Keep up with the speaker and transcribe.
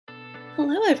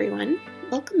Hello, everyone.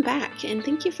 Welcome back, and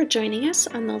thank you for joining us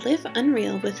on the Live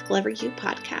Unreal with Glover U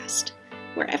podcast,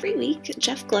 where every week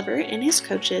Jeff Glover and his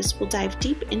coaches will dive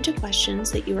deep into questions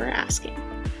that you are asking.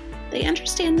 They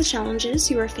understand the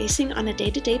challenges you are facing on a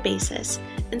day-to-day basis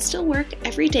and still work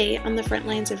every day on the front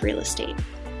lines of real estate,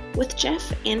 with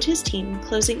Jeff and his team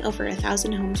closing over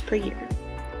 1,000 homes per year.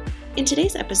 In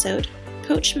today's episode,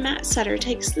 Coach Matt Sutter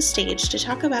takes the stage to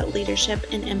talk about leadership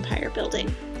and empire building.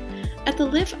 At the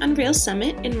Live Unreal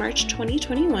Summit in March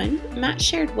 2021, Matt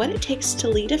shared what it takes to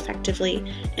lead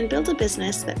effectively and build a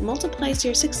business that multiplies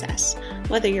your success,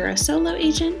 whether you're a solo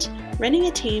agent, running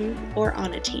a team, or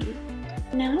on a team.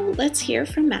 Now, let's hear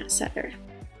from Matt Sutter.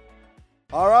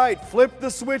 All right, flip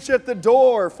the switch at the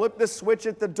door. Flip the switch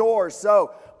at the door.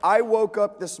 So, I woke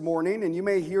up this morning, and you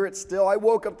may hear it still. I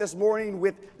woke up this morning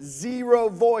with zero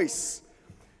voice.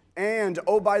 And,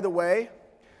 oh, by the way,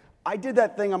 I did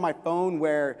that thing on my phone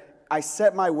where I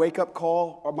set my wake-up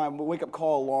call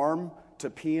alarm to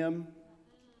PM.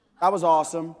 That was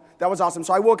awesome.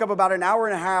 So I woke up about an hour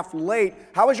and a half late.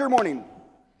 How was your morning?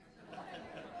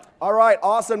 All right,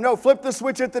 awesome. No, flip the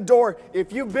switch at the door.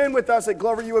 If you've been with us at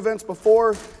Glover U events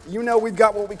before, you know we've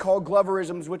got what we call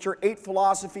Gloverisms, which are 8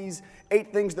 philosophies,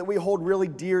 8 things that we hold really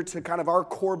dear to kind of our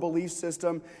core belief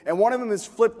system. And one of them is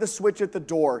flip the switch at the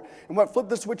door. And what flip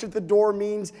the switch at the door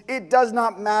means, it does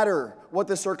not matter what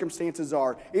the circumstances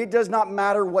are. It does not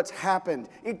matter what's happened.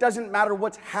 It doesn't matter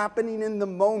what's happening in the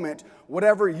moment.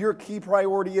 Whatever your key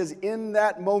priority is in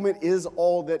that moment is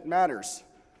all that matters.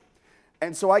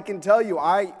 And so I can tell you,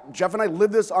 Jeff and I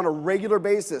live this on a regular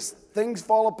basis. Things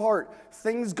fall apart.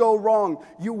 Things go wrong.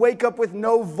 You wake up with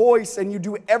no voice and you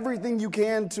do everything you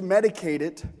can to medicate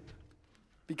it.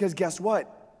 Because guess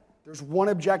what? There's one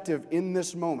objective in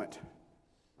this moment.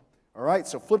 All right,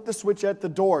 so flip the switch at the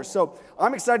door. So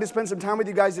I'm excited to spend some time with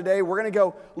you guys today. We're going to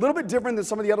go a little bit different than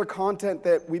some of the other content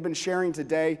that we've been sharing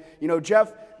today. You know,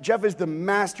 Jeff is the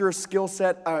master of skill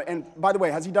set. And by the way,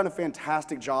 has he done a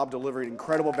fantastic job delivering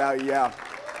incredible value?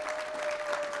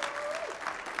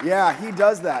 Yeah, he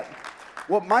does that.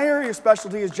 What my area of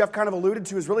specialty, as Jeff kind of alluded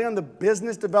to, is really on the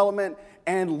business development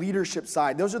and leadership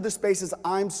side. Those are the spaces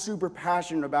I'm super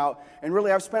passionate about. And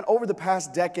really, I've spent over the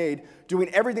past decade doing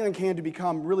everything I can to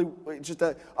become really just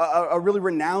a really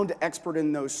renowned expert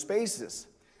in those spaces.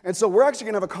 And so we're actually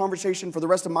going to have a conversation for the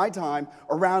rest of my time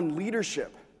around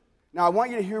leadership. Now, I want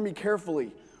you to hear me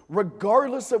carefully.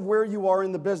 Regardless of where you are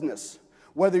in the business,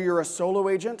 whether you're a solo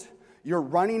agent, you're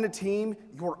running a team,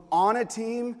 you're on a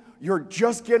team, you're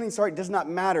just getting started, it does not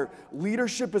matter.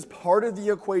 Leadership is part of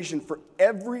the equation for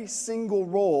every single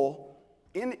role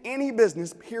in any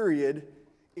business, period,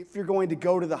 if you're going to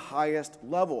go to the highest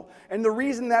level. And the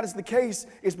reason that is the case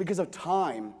is because of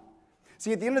time.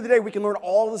 See, at the end of the day, we can learn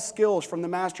all the skills from the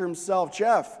master himself,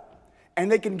 Jeff,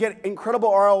 and they can get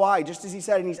incredible ROI, just as he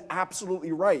said, and he's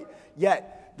absolutely right.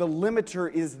 Yet, the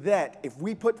limiter is that if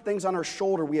we put things on our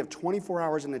shoulder, we have 24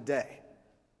 hours in a day.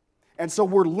 And so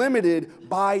we're limited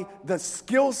by the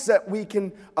skill set we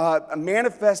can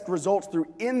manifest results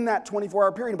through in that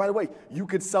 24-hour period. And by the way, you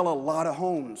could sell a lot of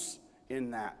homes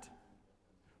in that.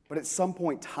 But at some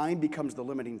point, time becomes the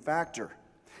limiting factor.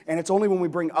 And it's only when we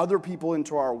bring other people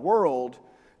into our world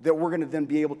that we're going to then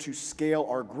be able to scale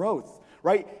our growth.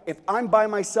 Right? If I'm by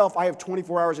myself, I have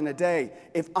 24 hours in a day.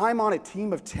 If I'm on a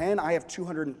team of 10, I have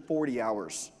 240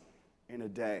 hours in a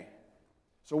day.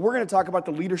 So we're going to talk about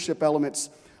the leadership elements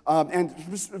and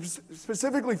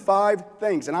specifically 5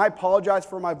 things. And I apologize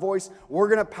for my voice. We're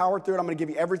going to power through it. I'm going to give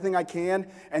you everything I can.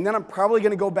 And then I'm probably going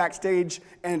to go backstage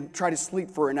and try to sleep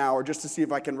for an hour just to see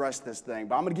if I can rest this thing.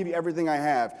 But I'm going to give you everything I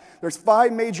have. There's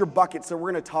 5 major buckets that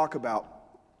we're going to talk about.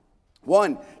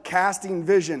 1, casting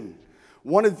vision.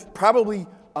 One of probably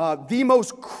the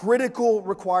most critical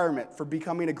requirement for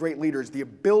becoming a great leader is the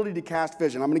ability to cast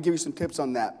vision. I'm going to give you some tips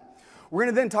on that. We're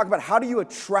going to then talk about how do you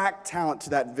attract talent to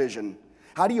that vision?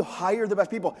 How do you hire the best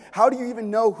people? How do you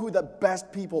even know who the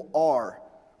best people are?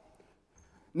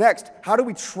 Next, how do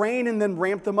we train and then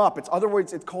ramp them up? It's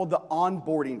called the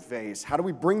onboarding phase. How do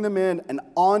we bring them in and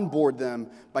onboard them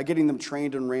by getting them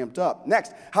trained and ramped up?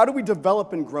 Next, how do we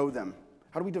develop and grow them?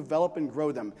 How do we develop and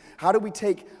grow them? How do we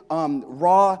take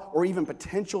raw or even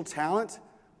potential talent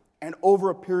and over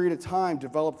a period of time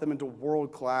develop them into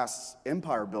world-class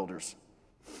empire builders?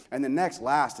 And then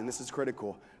last, and this is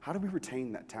critical, how do we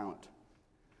retain that talent?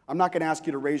 I'm not going to ask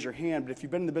you to raise your hand, but if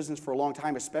you've been in the business for a long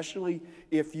time, especially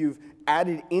if you've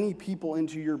added any people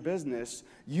into your business,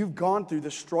 you've gone through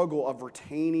the struggle of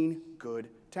retaining good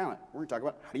talent. We're going to talk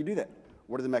about how do you do that?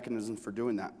 What are the mechanisms for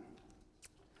doing that?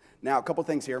 Now, a couple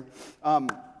things here.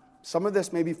 Some of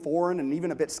this may be foreign and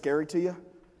even a bit scary to you,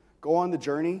 Go on the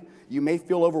journey. You may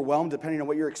feel overwhelmed depending on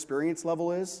what your experience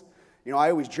level is. You know, I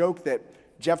always joke that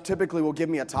Jeff typically will give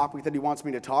me a topic that he wants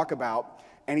me to talk about.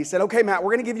 And he said, okay, Matt,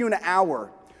 we're going to give you an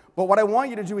hour. But what I want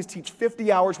you to do is teach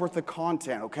 50 hours worth of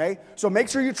content, okay? So make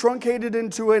sure you truncate it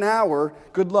into an hour.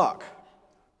 Good luck.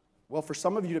 Well, for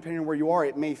some of you, depending on where you are,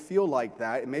 it may feel like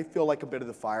that. It may feel like a bit of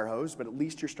the fire hose, but at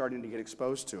least you're starting to get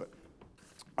exposed to it.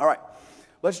 All right,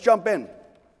 let's jump in.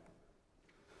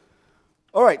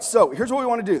 All right, so here's what we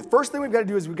want to do. The first thing we've got to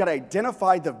do is we've got to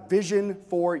identify the vision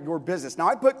for your business. Now,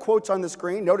 I put quotes on the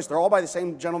screen. Notice they're all by the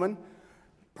same gentleman.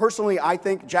 Personally, I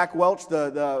think Jack Welch,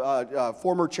 the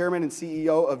former chairman and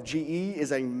CEO of GE,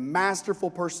 is a masterful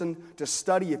person to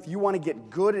study if you want to get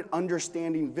good at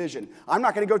understanding vision. I'm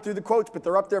not going to go through the quotes, but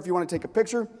they're up there if you want to take a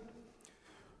picture.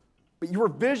 But your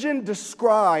vision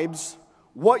describes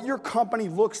what your company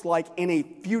looks like in a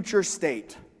future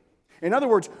state. In other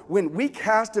words, when we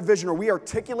cast a vision or we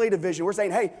articulate a vision, we're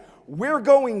saying, hey, we're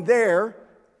going there,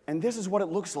 and this is what it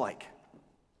looks like.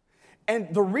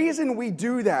 And the reason we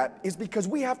do that is because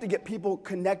we have to get people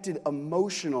connected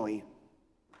emotionally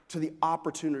to the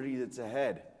opportunity that's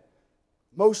ahead.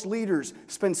 Most leaders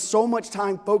spend so much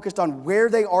time focused on where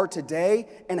they are today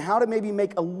and how to maybe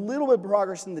make a little bit of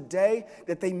progress in the day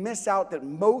that they miss out that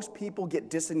most people get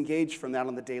disengaged from that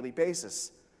on the daily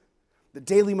basis. The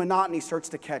daily monotony starts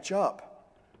to catch up.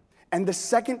 And the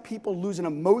second people lose an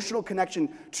emotional connection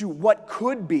to what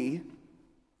could be,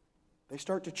 they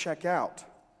start to check out.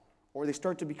 Or they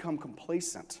start to become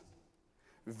complacent.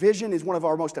 Vision is one of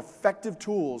our most effective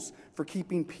tools for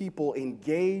keeping people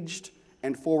engaged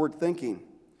and forward-thinking.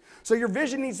 So your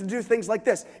vision needs to do things like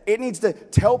this. It needs to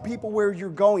tell people where you're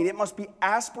going. It must be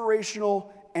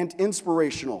aspirational and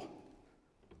inspirational.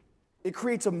 It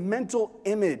creates a mental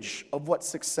image of what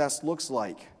success looks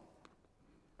like.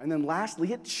 And then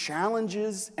lastly, it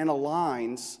challenges and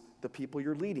aligns the people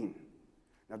you're leading.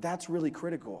 Now that's really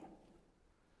critical.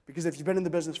 Because if you've been in the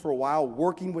business for a while,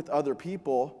 working with other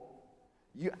people,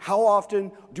 how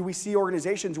often do we see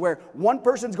organizations where one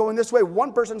person's going this way,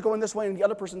 one person's going this way, and the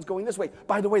other person's going this way?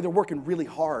 By the way, they're working really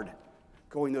hard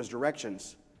going those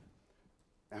directions.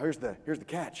 Now here's the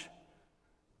catch.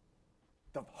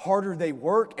 The harder they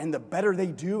work and the better they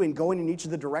do in going in each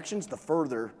of the directions, the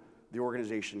further the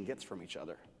organization gets from each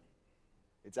other.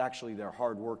 It's actually their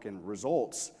hard work and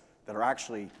results that are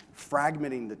actually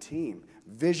fragmenting the team.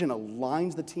 Vision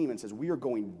aligns the team and says, we are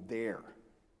going there.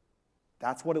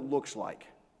 That's what it looks like.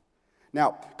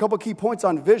 Now, a couple key points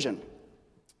on vision.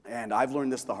 And I've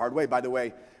learned this the hard way. By the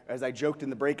way, as I joked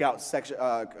in the breakout section,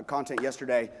 content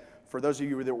yesterday, for those of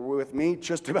you that were with me,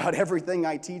 just about everything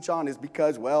I teach on is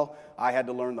because, well, I had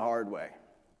to learn the hard way.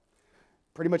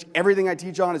 Pretty much everything I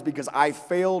teach on is because I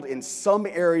failed in some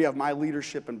area of my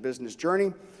leadership and business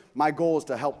journey. My goal is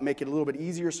to help make it a little bit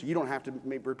easier so you don't have to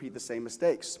repeat the same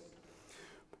mistakes.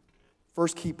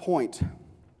 First key point,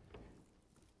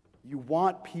 you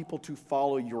want people to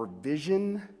follow your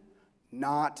vision,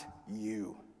 not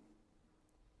you.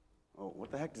 Oh,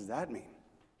 what the heck does that mean?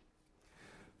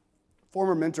 A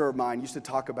former mentor of mine used to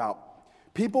talk about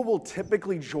people will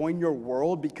typically join your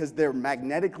world because they're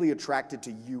magnetically attracted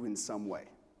to you in some way.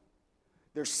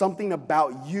 There's something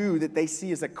about you that they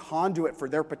see as a conduit for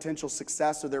their potential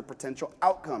success or their potential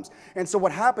outcomes. And so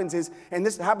what happens is, and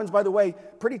this happens, by the way,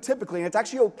 pretty typically, and it's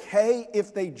actually okay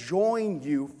if they join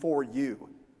you for you.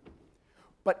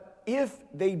 But if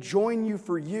they join you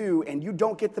for you and you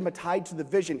don't get them tied to the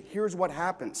vision, here's what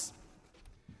happens.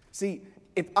 See,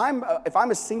 if I'm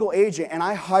a single agent and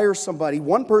I hire somebody,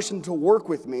 one person to work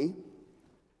with me,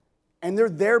 and they're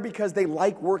there because they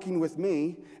like working with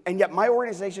me, and yet my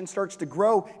organization starts to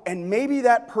grow, and maybe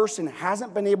that person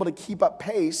hasn't been able to keep up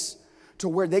pace to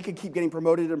where they could keep getting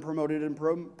promoted and promoted and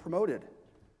promoted.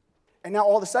 And now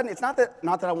all of a sudden, it's not that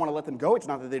I want to let them go. It's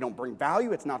not that they don't bring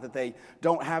value. It's not that they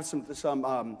don't have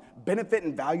some benefit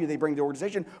and value they bring to the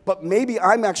organization. But maybe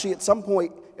I'm actually at some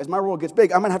point, as my role gets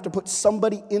big, I'm going to have to put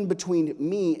somebody in between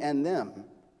me and them.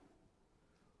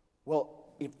 Well,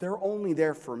 if they're only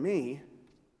there for me,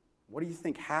 what do you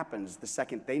think happens the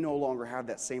second they no longer have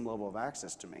that same level of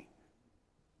access to me?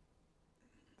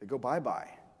 They go bye-bye.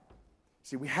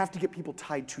 See, we have to get people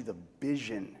tied to the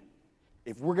vision.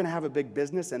 If we're going to have a big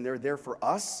business and they're there for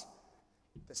us,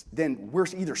 then we're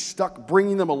either stuck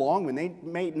bringing them along when they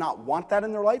may not want that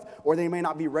in their life, or they may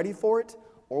not be ready for it,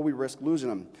 or we risk losing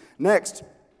them. Next,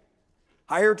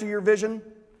 hire to your vision,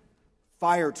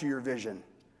 fire to your vision,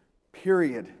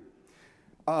 period.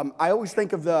 I always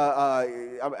think of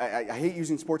I hate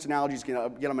using sports analogies, yet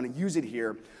I'm going to use it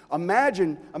here.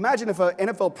 Imagine if an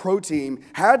NFL pro team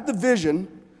had the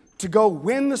vision to go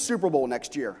win the Super Bowl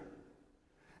next year.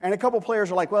 And a couple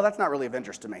players are like, well, that's not really of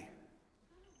interest to me.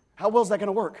 How well is that going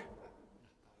to work?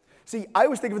 See, I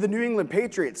always think of the New England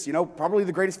Patriots, probably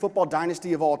the greatest football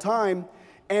dynasty of all time.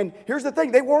 And here's the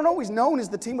thing, they weren't always known as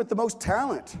the team with the most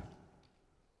talent.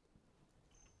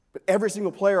 But every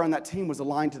single player on that team was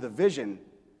aligned to the vision.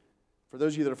 For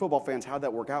those of you that are football fans, how'd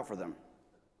that work out for them?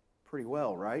 Pretty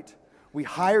well, right? We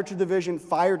hire to the vision,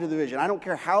 fire to the vision. I don't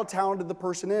care how talented the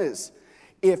person is.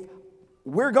 If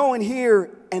we're going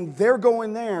here and they're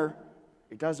going there,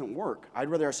 it doesn't work. I'd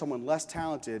rather have someone less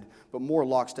talented but more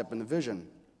lockstep in the vision.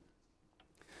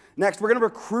 Next, we're going to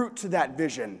recruit to that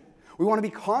vision. We want to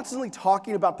be constantly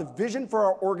talking about the vision for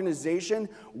our organization,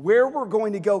 where we're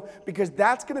going to go, because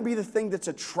that's going to be the thing that's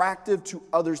attractive to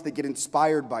others that get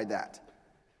inspired by that.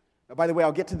 Now, by the way,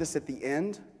 I'll get to this at the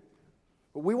end,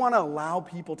 but we want to allow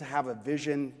people to have a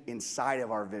vision inside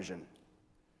of our vision.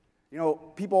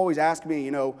 People always ask me,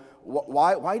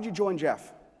 why did you join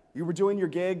Jeff? You were doing your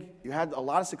gig, you had a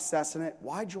lot of success in it.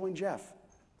 Why join Jeff?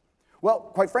 Well,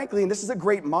 quite frankly, and this is a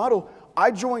great model,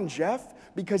 I joined Jeff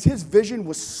because his vision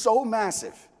was so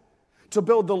massive to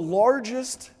build the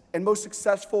largest and most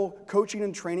successful coaching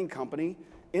and training company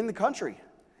in the country.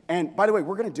 And by the way,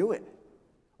 we're going to do it.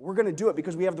 We're going to do it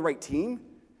because we have the right team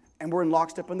and we're in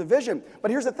lockstep on the vision.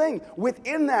 But here's the thing,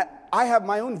 within that, I have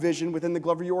my own vision within the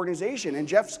Glover U organization, and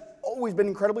Jeff's always been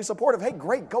incredibly supportive. Hey,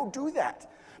 great, go do that.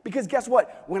 Because guess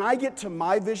what? When I get to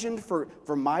my vision for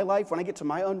my life, when I get to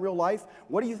my unreal life,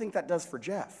 what do you think that does for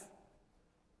Jeff?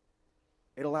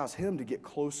 It allows him to get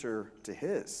closer to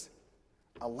his.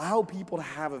 Allow people to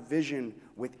have a vision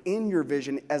within your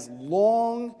vision as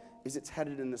long as it's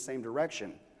headed in the same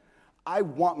direction. I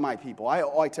want my people,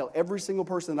 I tell every single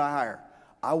person that I hire,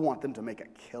 I want them to make a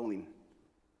killing.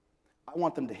 I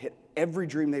want them to hit every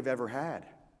dream they've ever had.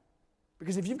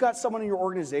 Because if you've got someone in your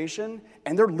organization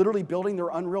and they're literally building their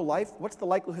unreal life, what's the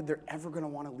likelihood they're ever going to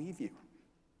want to leave you?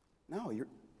 No, your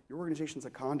organization's a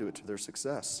conduit to their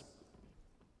success.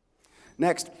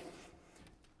 Next,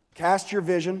 cast your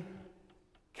vision,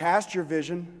 cast your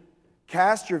vision,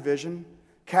 cast your vision,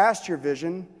 cast your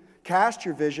vision, cast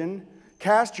your vision,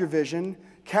 cast your vision,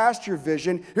 cast your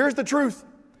vision. Here's the truth.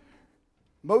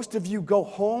 Most of you go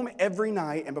home every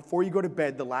night, and before you go to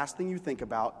bed, the last thing you think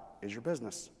about is your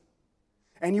business.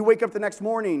 And you wake up the next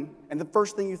morning, and the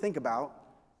first thing you think about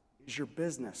is your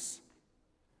business.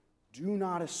 Do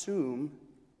not assume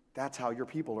that's how your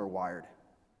people are wired.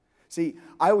 See,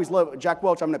 I always love Jack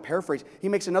Welch, I'm going to paraphrase. He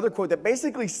makes another quote that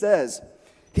basically says,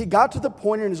 he got to the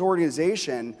point in his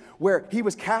organization where he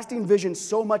was casting vision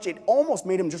so much it almost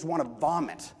made him just want to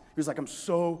vomit. He was like, I'm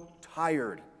so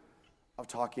tired of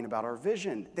talking about our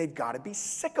vision. They've got to be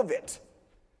sick of it.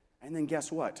 And then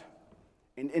guess what?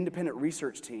 An independent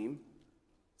research team,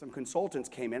 some consultants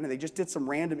came in and they just did some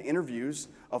random interviews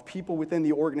of people within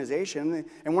the organization.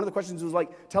 And one of the questions was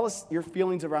like, tell us your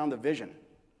feelings around the vision.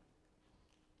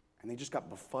 And they just got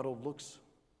befuddled looks.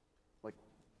 Like,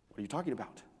 what are you talking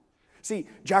about? See,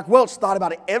 Jack Welch thought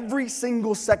about it every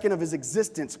single second of his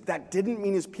existence. That didn't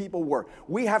mean his people were.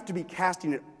 We have to be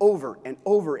casting it over and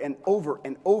over and over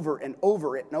and over and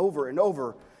over and over and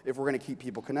over if we're going to keep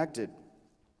people connected.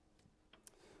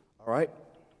 All right?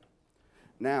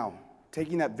 Now,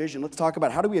 taking that vision, let's talk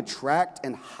about how do we attract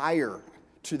and hire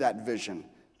to that vision.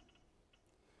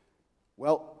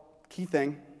 Well, key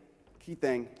thing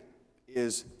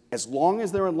is as long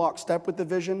as they're in lockstep with the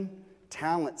vision,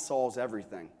 talent solves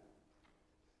everything.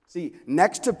 See,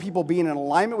 next to people being in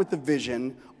alignment with the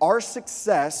vision, our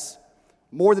success,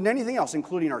 more than anything else,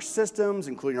 including our systems,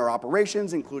 including our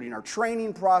operations, including our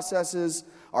training processes,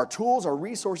 our tools, our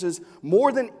resources,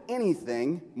 more than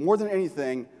anything,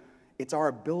 it's our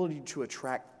ability to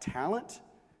attract talent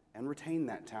and retain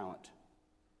that talent.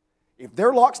 If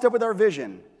they're lockstep with our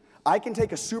vision, I can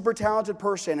take a super talented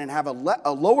person and have a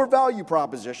lower value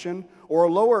proposition or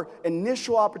a lower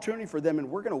initial opportunity for them, and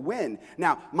we're going to win.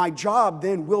 Now, my job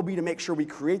then will be to make sure we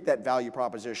create that value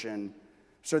proposition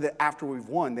so that after we've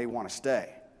won, they want to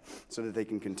stay, so that they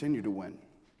can continue to win.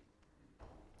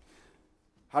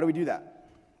 How do we do that?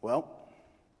 Well,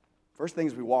 first thing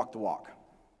is we walk the walk.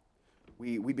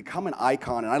 We become an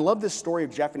icon. And I love this story of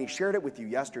Jeff, and he shared it with you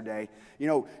yesterday. You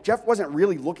know, Jeff wasn't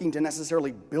really looking to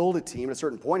necessarily build a team at a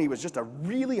certain point. He was just a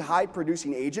really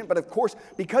high-producing agent. But of course,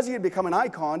 because he had become an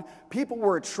icon, people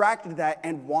were attracted to that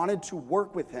and wanted to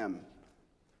work with him.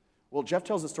 Well, Jeff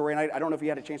tells the story, and I don't know if he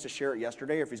had a chance to share it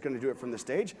yesterday or if he's going to do it from the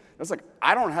stage. It's like,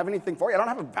 I don't have anything for you. I don't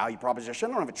have a value proposition.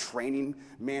 I don't have a training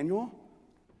manual.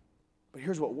 But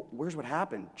here's what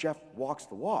happened. Jeff walks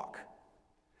the walk.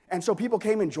 And so people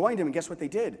came and joined him, and guess what they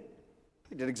did?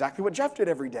 They did exactly what Jeff did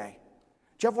every day.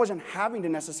 Jeff wasn't having to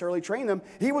necessarily train them.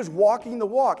 He was walking the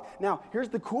walk. Now, here's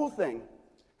the cool thing.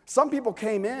 Some people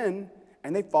came in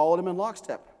and they followed him in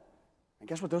lockstep. And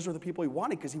guess what? Those are the people he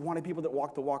wanted, because he wanted people that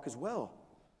walked the walk as well.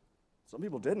 Some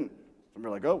people didn't. Some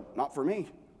were like, oh, not for me.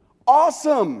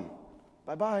 Awesome.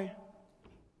 Bye-bye.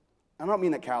 I don't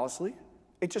mean that callously.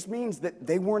 It just means that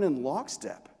they weren't in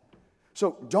lockstep.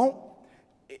 So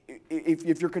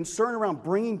if you're concerned around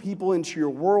bringing people into your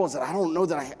world, is that I don't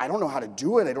know how to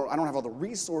do it, I don't have all the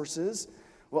resources.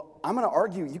 Well, I'm going to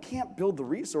argue you can't build the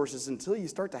resources until you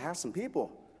start to have some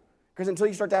people. Because until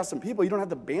you start to have some people, you don't have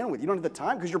the bandwidth, you don't have the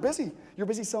time, because you're busy. You're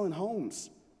busy selling homes.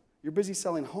 You're busy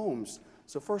selling homes.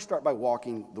 So first start by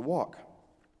walking the walk.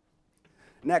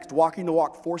 Next, walking the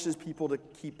walk forces people to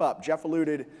keep up. Jeff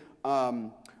alluded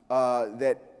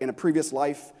that in a previous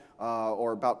life,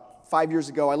 or about 5 years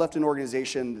ago, I left an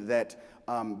organization that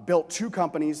built 2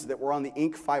 companies that were on the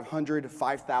Inc. 500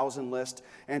 5,000 list.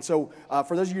 And so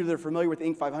for those of you that are familiar with the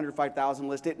Inc. 500 5,000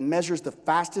 list, it measures the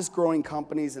fastest growing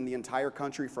companies in the entire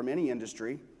country from any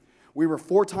industry. We were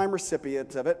 4-time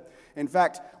recipients of it. In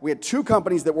fact, we had 2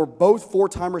 companies that were both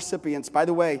 4-time recipients. By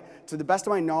the way, to the best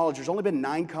of my knowledge, there's only been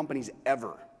 9 companies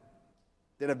ever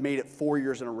that have made it 4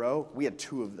 years in a row. We had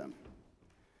 2 of them.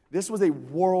 This was a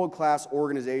world-class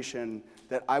organization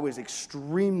that I was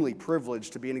extremely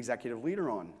privileged to be an executive leader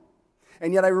on.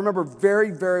 And yet I remember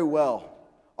very, very well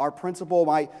our principal,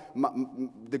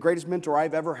 the greatest mentor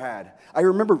I've ever had. I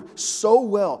remember so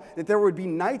well that there would be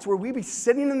nights where we'd be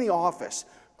sitting in the office,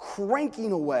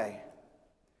 cranking away,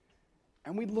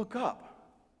 and we'd look up.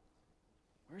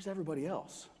 Where's everybody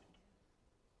else?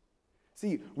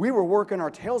 See, we were working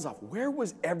our tails off. Where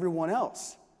was everyone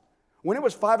else? When it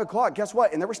was 5 o'clock, guess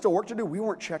what? And there was still work to do. We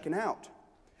weren't checking out.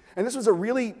 And this was a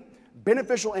really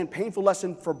beneficial and painful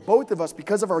lesson for both of us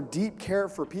because of our deep care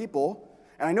for people.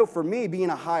 And I know for me, being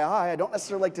a high I don't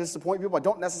necessarily like to disappoint people. I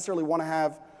don't necessarily want to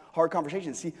have hard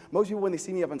conversations. See, most people, when they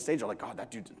see me up on stage, are like, God,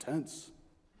 that dude's intense.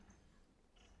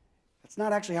 That's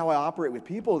not actually how I operate with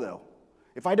people, though.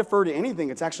 If I defer to anything,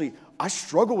 it's actually, I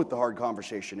struggle with the hard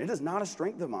conversation. It is not a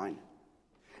strength of mine.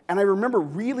 And I remember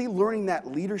really learning that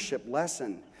leadership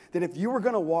lesson, that if you were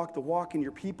going to walk the walk and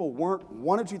your people weren't,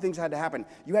 one of 2 things had to happen.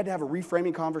 You had to have a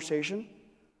reframing conversation,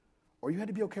 or you had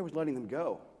to be okay with letting them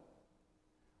go.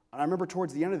 And I remember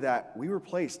towards the end of that, we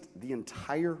replaced the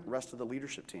entire rest of the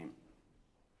leadership team,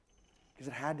 because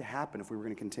it had to happen if we were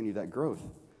going to continue that growth.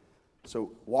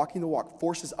 So walking the walk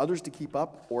forces others to keep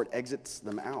up, or it exits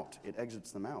them out. It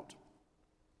exits them out.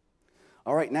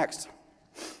 All right, next.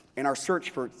 In our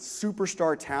search for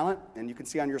superstar talent, and you can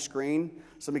see on your screen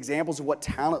some examples of what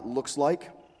talent looks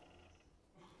like.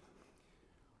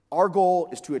 Our goal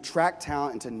is to attract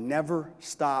talent and to never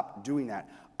stop doing that.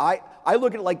 I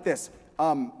look at it like this.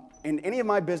 In any of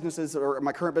my businesses or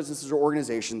my current businesses or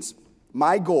organizations,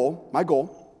 my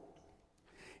goal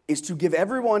is to give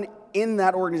everyone in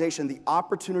that organization the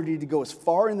opportunity to go as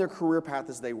far in their career path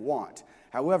as they want.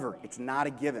 However, it's not a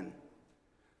given.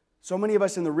 So many of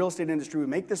us in the real estate industry, we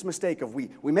make this mistake of we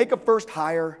make a first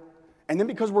hire, and then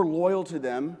because we're loyal to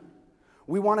them,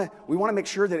 we want to make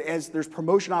sure that as there's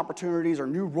promotion opportunities or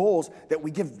new roles, that we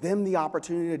give them the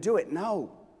opportunity to do it.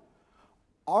 No.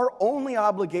 Our only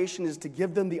obligation is to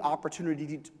give them the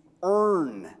opportunity to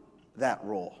earn that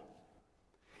role.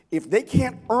 If they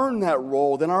can't earn that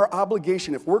role, then our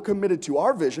obligation, if we're committed to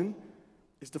our vision,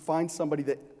 is to find somebody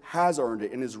that has earned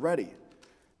it and is ready.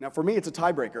 Now, for me, it's a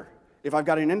tiebreaker. If I've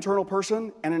got an internal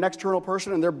person and an external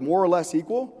person and they're more or less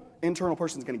equal, internal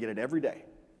person's going to get it every day.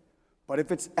 But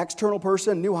if it's external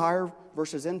person, new hire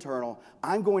versus internal,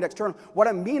 I'm going external. What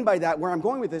I mean by that, where I'm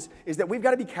going with this, is that we've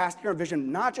got to be casting our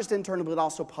vision not just internally, but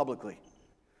also publicly.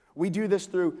 We do this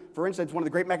through, for instance, one of the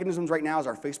great mechanisms right now is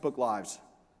our Facebook Lives.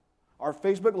 Our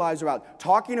Facebook Lives are about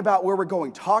talking about where we're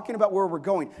going,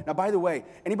 Now, by the way,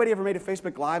 anybody ever made a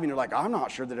Facebook Live and you're like, I'm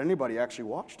not sure that anybody actually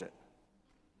watched it?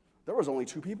 There was only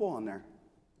 2 people on there.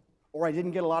 Or I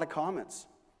didn't get a lot of comments.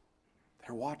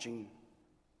 They're watching.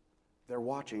 They're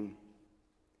watching.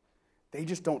 They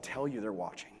just don't tell you they're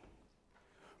watching.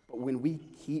 But when we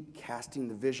keep casting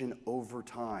the vision over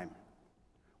time,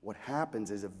 what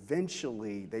happens is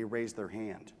eventually they raise their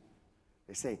hand.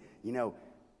 They say,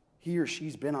 he or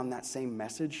she's been on that same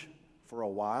message for a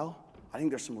while. I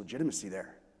think there's some legitimacy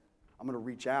there. I'm going to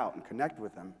reach out and connect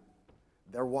with them.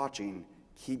 They're watching.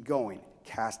 Keep going.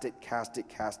 Cast it, cast it,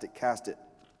 cast it, cast it.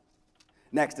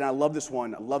 Next, and I love this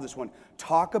one.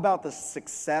 Talk about the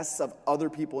success of other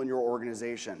people in your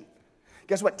organization.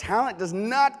 Guess what? Talent does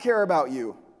not care about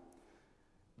you.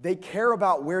 They care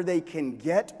about where they can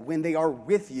get when they are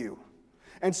with you.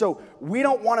 And so we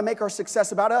don't want to make our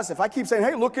success about us. If I keep saying,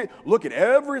 hey, look at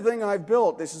everything I've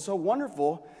built, this is so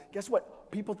wonderful, guess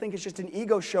what? People think it's just an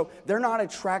ego show. They're not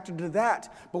attracted to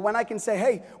that. But when I can say,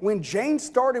 hey, when Jane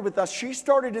started with us, she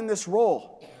started in this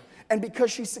role. And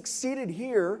because she succeeded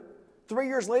here, 3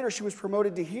 years later, she was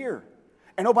promoted to here.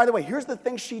 And oh, by the way, here's the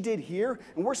thing she did here.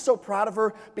 And we're so proud of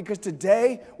her because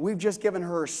today we've just given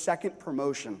her second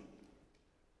promotion.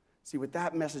 See, what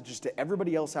that message is to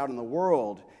everybody else out in the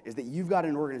world is that you've got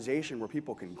an organization where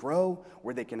people can grow,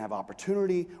 where they can have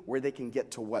opportunity, where they can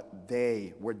get to where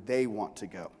they want to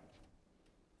go.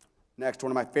 Next,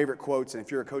 one of my favorite quotes, and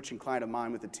if you're a coaching client of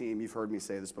mine with the team, you've heard me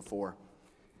say this before.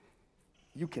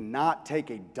 You cannot take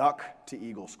a duck to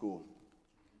Eagle School.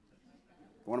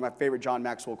 One of my favorite John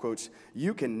Maxwell quotes,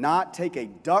 you cannot take a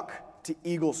duck to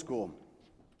Eagle School.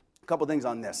 A couple things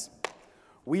on this.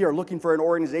 We are looking for an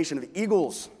organization of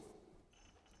eagles.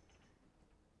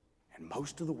 And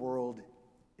most of the world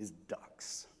is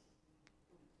ducks.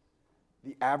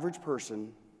 The average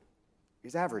person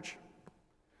is average.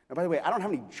 Now, by the way, I don't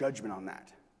have any judgment on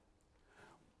that.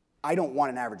 I don't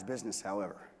want an average business,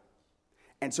 however.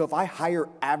 And so if I hire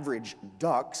average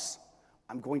ducks,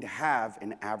 I'm going to have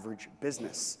an average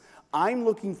business. I'm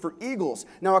looking for eagles.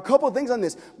 Now, a couple of things on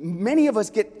this. Many of us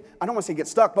I don't want to say get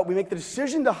stuck, but we make the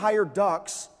decision to hire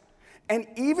ducks, and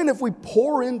even if we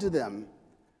pour into them,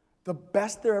 the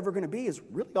best they're ever going to be is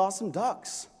really awesome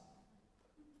ducks.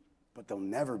 But they'll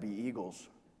never be eagles.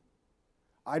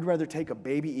 I'd rather take a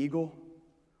baby eagle,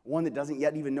 one that doesn't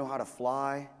yet even know how to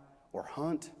fly or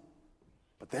hunt,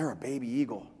 but they're a baby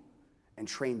eagle, and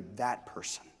train that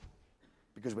person.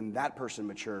 Because when that person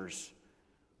matures,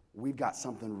 we've got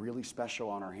something really special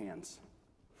on our hands.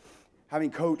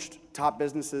 Having coached top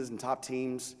businesses and top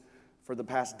teams for the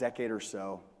past decade or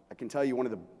so, I can tell you one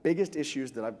of the biggest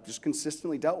issues that I've just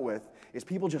consistently dealt with is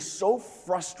people just so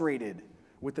frustrated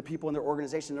with the people in their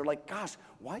organization. They're like, gosh,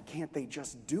 why can't they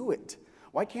just do it?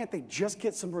 Why can't they just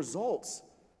get some results?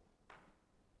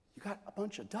 You got a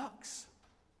bunch of ducks.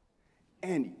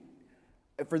 And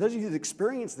for those of you that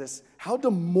experience this, how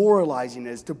demoralizing it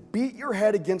is to beat your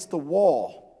head against the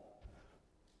wall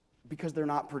because they're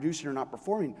not producing or not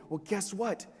performing. Well, guess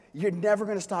what? You're never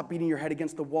going to stop beating your head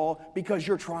against the wall because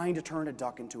you're trying to turn a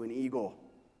duck into an eagle.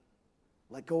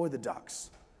 Let go of the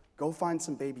ducks. Go find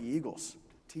some baby eagles.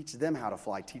 Teach them how to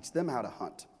fly. Teach them how to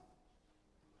hunt.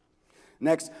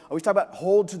 Next, I always talk about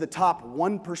hold to the top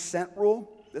 1%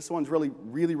 rule. This one's really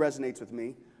resonates with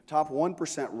me. Top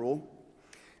 1% rule.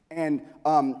 And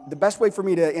the best way for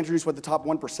me to introduce what the top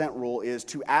 1% rule is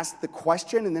to ask the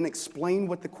question and then explain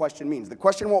what the question means. The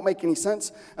question won't make any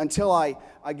sense until I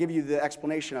give you the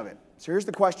explanation of it. So here's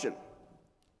the question.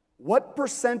 What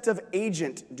percent of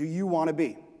agent do you want to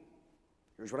be?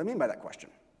 Here's what I mean by that question.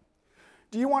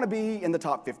 Do you want to be in the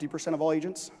top 50% of all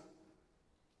agents? Do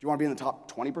you want to be in the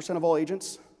top 20% of all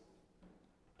agents?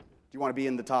 Do you want to be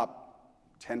in the top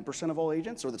 10% of all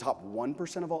agents or the top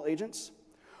 1% of all agents?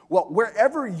 Well,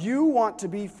 wherever you want to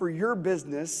be for your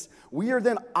business, we are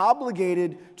then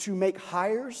obligated to make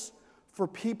hires for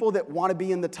people that want to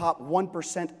be in the top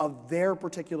 1% of their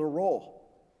particular role.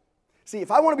 See,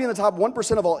 if I want to be in the top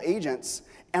 1% of all agents,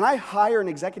 and I hire an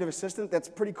executive assistant that's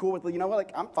pretty cool with,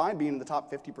 I'm fine being in the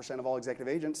top 50% of all executive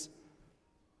agents,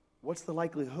 what's the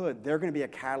likelihood they're going to be a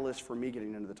catalyst for me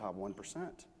getting into the top 1%?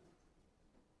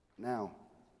 Now,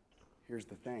 here's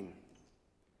the thing.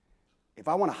 If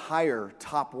I want to hire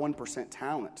top 1%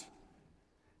 talent,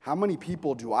 how many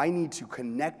people do I need to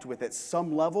connect with at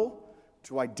some level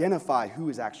to identify who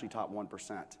is actually top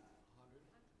 1%?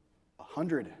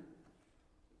 100.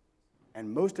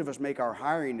 And most of us make our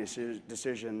hiring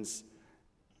decisions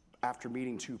after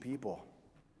meeting 2 people.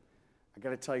 I got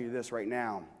to tell you this right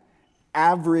now.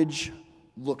 Average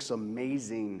looks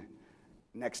amazing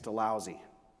next to lousy.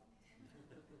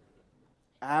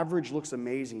 Average looks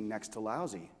amazing next to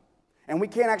lousy. And we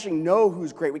can't actually know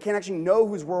who's great. We can't actually know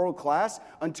who's world class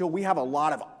until we have a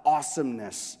lot of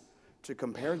awesomeness to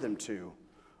compare them to.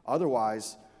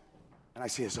 Otherwise, and I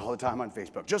see this all the time on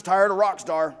Facebook, just hired a rock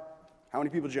star. How many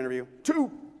people did you interview?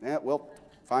 2. Yeah, well,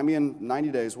 find me in 90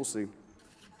 days. We'll see.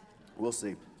 We'll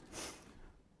see.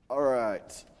 All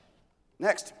right.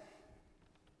 Next.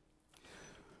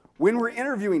 When we're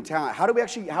interviewing talent, how do we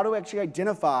actually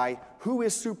identify who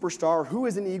is superstar, who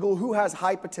is an eagle, who has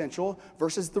high potential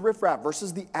versus the riffraff,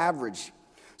 versus the average?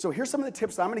 So here's some of the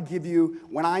tips that I'm going to give you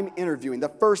when I'm interviewing. The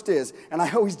first is, and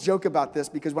I always joke about this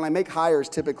because when I make hires,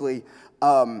 typically,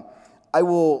 I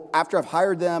will, after I've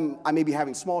hired them, I may be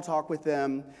having small talk with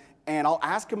them, and I'll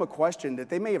ask them a question that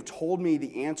they may have told me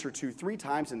the answer to 3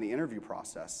 times in the interview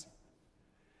process.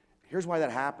 Here's why that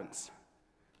happens.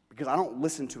 because I don't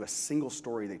listen to a single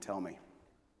story they tell me.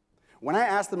 When I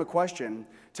ask them a question,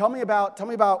 tell me about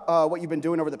what you've been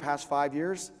doing over the past 5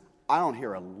 years, I don't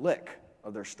hear a lick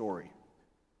of their story.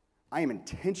 I am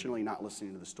intentionally not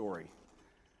listening to the story.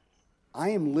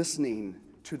 I am listening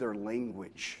to their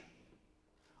language.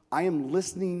 I am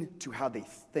listening to how they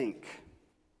think.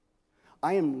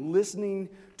 I am listening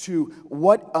to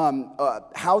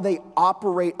how they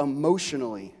operate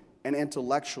emotionally and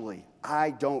intellectually.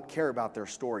 I don't care about their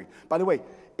story. By the way,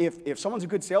 if someone's a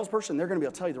good salesperson, they're going to be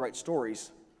able to tell you the right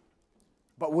stories.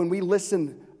 But when we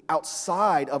listen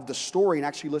outside of the story and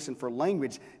actually listen for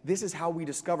language, this is how we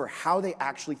discover how they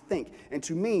actually think. And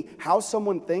to me, how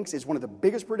someone thinks is one of the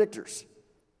biggest predictors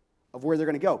of where they're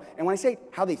going to go. And when I say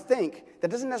how they think,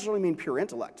 that doesn't necessarily mean pure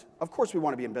intellect. Of course we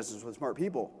want to be in business with smart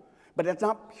people, but that's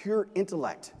not pure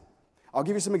intellect. I'll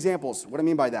give you some examples. What I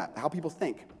mean by that, how people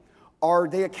think. Are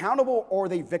they accountable or are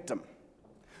they victim?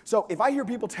 So if I hear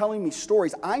people telling me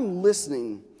stories, I'm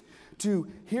listening to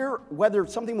hear whether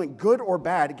something went good or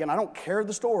bad. Again, I don't care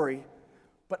the story,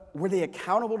 but were they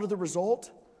accountable to the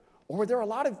result? Or were there a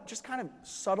lot of just kind of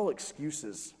subtle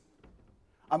excuses?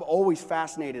 I'm always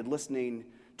fascinated listening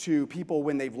to people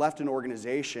when they've left an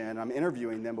organization. I'm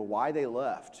interviewing them, but why they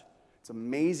left. It's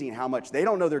amazing how much, they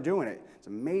don't know they're doing it. It's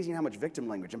amazing how much victim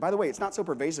language. And by the way, it's not so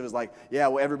pervasive as like, yeah,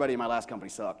 well, everybody in my last company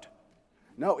sucked.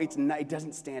 No, it's not, it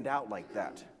doesn't stand out like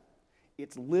that.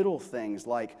 It's little things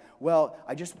like, well,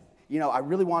 I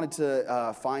really wanted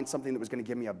to find something that was going to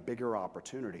give me a bigger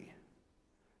opportunity.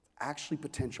 Actually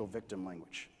potential victim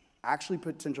language. Now, I'm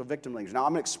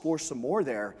going to explore some more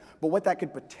there, but what that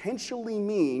could potentially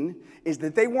mean is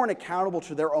that they weren't accountable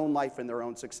to their own life and their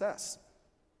own success.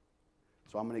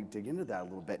 So I'm going to dig into that a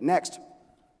little bit. Next,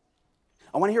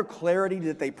 I want to hear clarity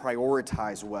that they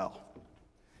prioritize well.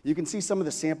 You can see some of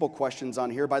the sample questions on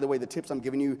here. By the way, the tips I'm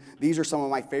giving you, these are some of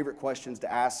my favorite questions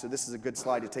to ask, so this is a good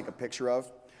slide to take a picture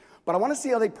of. But I want to see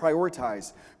how they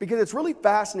prioritize, because it's really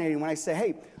fascinating when I say,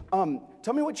 hey,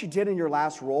 tell me what you did in your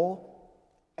last role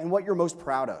and what you're most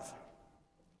proud of.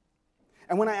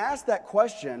 And when I ask that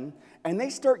question, and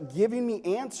they start giving me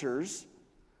answers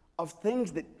of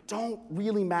things that don't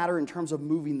really matter in terms of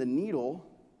moving the needle,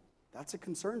 that's a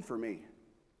concern for me.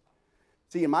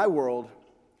 See, in my world,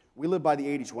 we live by the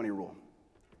 80-20 rule.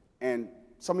 And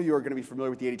some of you are going to be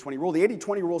familiar with the 80-20 rule. The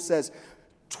 80-20 rule says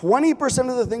 20%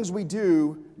 of the things we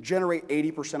do generate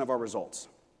 80% of our results,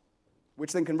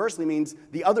 which then conversely means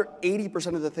the other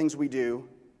 80% of the things we do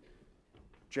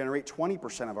generate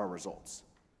 20% of our results.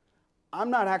 I'm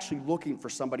not actually looking for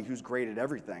somebody who's great at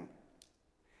everything.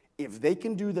 If they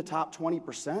can do the top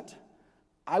 20%,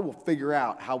 I will figure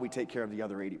out how we take care of the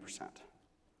other 80%.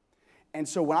 And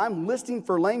so when I'm listening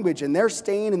for language and they're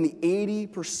staying in the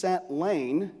 80%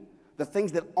 lane, the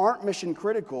things that aren't mission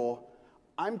critical,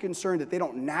 I'm concerned that they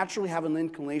don't naturally have an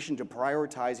inclination to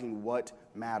prioritizing what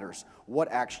matters, what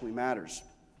actually matters.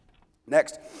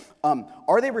 Next,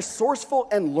 are they resourceful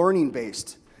and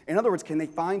learning-based? In other words, can they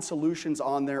find solutions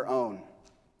on their own?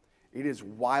 It is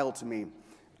wild to me.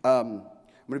 I'm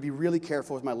going to be really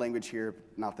careful with my language here,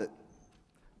 not that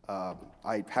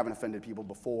I haven't offended people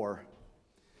before.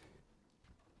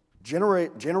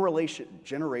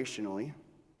 Generationally,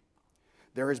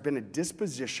 there has been a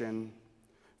disposition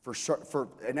for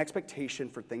an expectation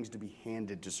for things to be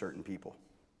handed to certain people.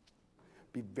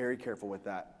 Be very careful with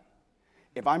that.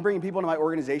 If I'm bringing people into my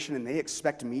organization and they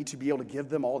expect me to be able to give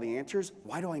them all the answers,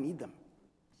 why do I need them?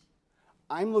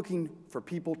 I'm looking for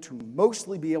people to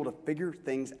mostly be able to figure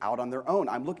things out on their own.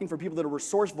 I'm looking for people that are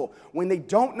resourceful. When they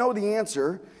don't know the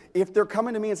answer, if they're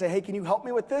coming to me and say, hey, can you help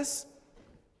me with this?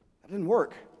 That didn't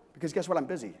work, because guess what? I'm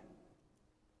busy.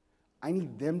 I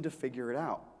need them to figure it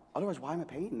out. Otherwise, why am I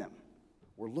paying them?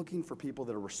 We're looking for people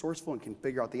that are resourceful and can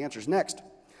figure out the answers. Next,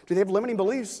 do they have limiting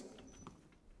beliefs?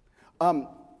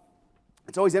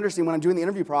 It's always interesting when I'm doing the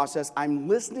interview process, I'm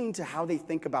listening to how they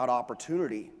think about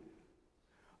opportunity.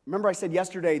 Remember I said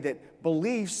yesterday that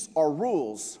beliefs are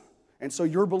rules, and so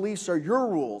your beliefs are your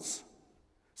rules.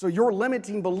 So your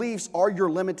limiting beliefs are your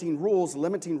limiting rules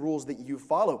that you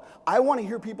follow. I want to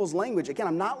hear people's language. Again,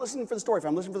 I'm not listening for the story. If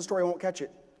I'm listening for the story, I won't catch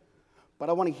it. But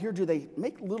I want to hear, do they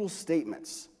make little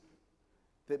statements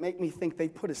that make me think they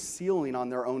put a ceiling on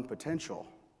their own potential?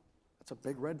 That's a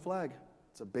big red flag.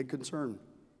 It's a big concern.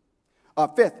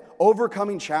 Fifth,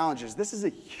 overcoming challenges. This is a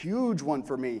huge one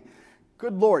for me.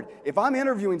 Good Lord, if I'm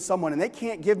interviewing someone and they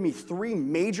can't give me 3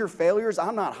 major failures,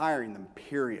 I'm not hiring them,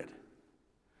 period.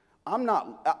 I'm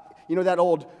not, that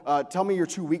old, tell me your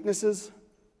 2 weaknesses.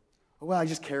 Well, I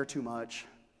just care too much,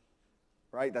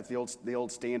 right? That's the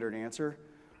old standard answer.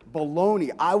 Baloney,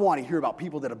 I want to hear about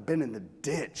people that have been in the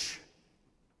ditch.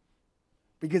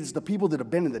 Because the people that have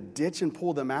been in the ditch and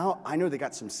pulled them out, I know they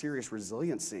got some serious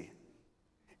resiliency.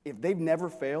 If they've never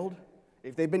failed,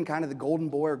 if they've been kind of the golden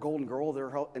boy or golden girl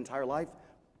their entire life,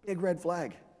 big red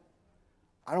flag.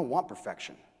 I don't want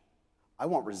perfection. I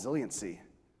want resiliency.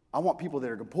 I want people that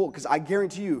are going to pull, because I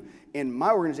guarantee you, in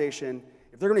my organization,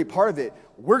 if they're going to be part of it,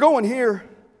 we're going here.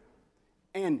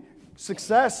 And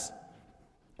success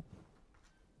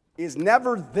is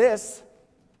never this.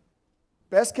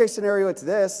 Best case scenario, it's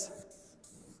this.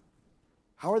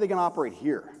 How are they going to operate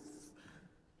here?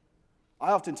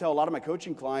 I often tell a lot of my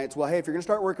coaching clients, well, hey, if you're going to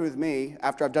start working with me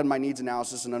after I've done my needs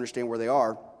analysis and understand where they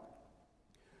are,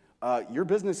 your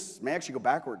business may actually go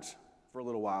backwards for a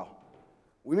little while.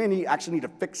 We may actually need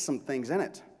to fix some things in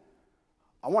it.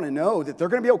 I want to know that they're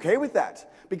going to be okay with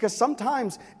that. Because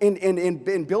sometimes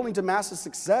in building to massive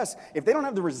success, if they don't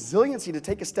have the resiliency to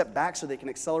take a step back so they can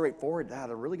accelerate forward,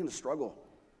 they're really going to struggle.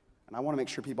 And I want to make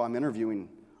sure people I'm interviewing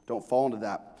don't fall into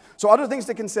that. So other things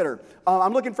to consider.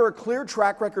 I'm looking for a clear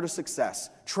track record of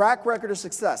success. Track record of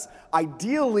success.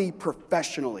 Ideally,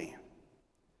 professionally.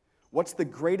 What's the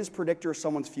greatest predictor of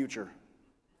someone's future?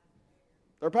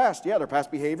 Their past. Yeah, their past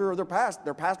behavior or their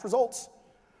past results.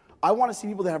 I want to see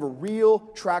people that have a real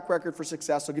track record for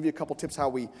success. I'll give you a couple tips how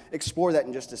we explore that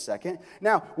in just a second.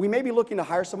 Now, we may be looking to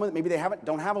hire someone that maybe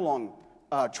don't have a long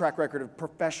track record of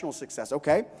professional success.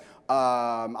 Okay,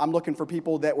 I'm looking for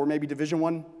people that were maybe Division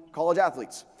I college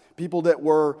athletes, people that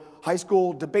were high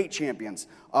school debate champions,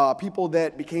 people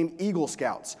that became Eagle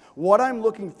Scouts. What I'm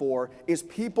looking for is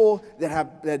people that have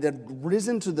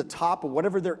risen to the top of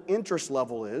whatever their interest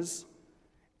level is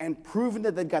and proven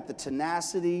that they've got the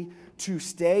tenacity to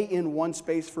stay in one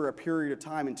space for a period of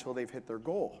time until they've hit their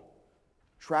goal.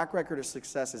 Track record of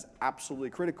success is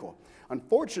absolutely critical.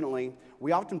 Unfortunately,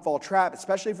 we often fall trapped,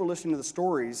 especially if we're listening to the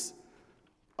stories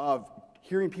of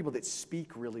hearing people that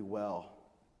speak really well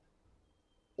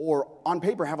or on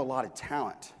paper have a lot of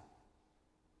talent,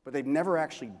 but they've never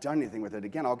actually done anything with it.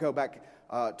 Again, I'll go back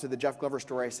to the Jeff Glover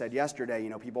story I said yesterday. You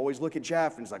know, people always look at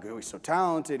Jeff and it's like, oh, he's so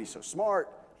talented, he's so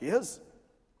smart. He is.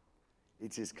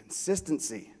 It's his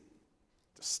consistency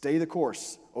to stay the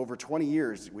course over 20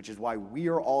 years, which is why we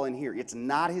are all in here. It's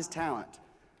not his talent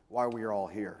why we are all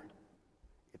here.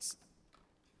 It's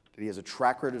that he has a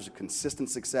track record of consistent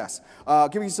success. I'll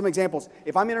give you some examples.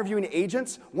 If I'm interviewing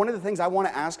agents, one of the things I want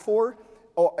to ask for,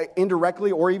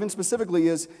 indirectly or even specifically,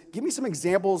 is give me some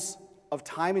examples of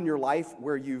time in your life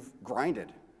where you've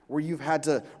grinded, where you've had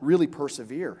to really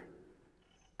persevere.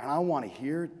 And I want to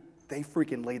hear they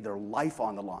freaking laid their life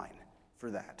on the line for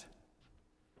that.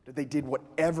 That they did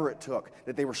whatever it took,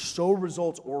 that they were so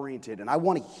results-oriented. And I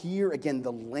want to hear, again,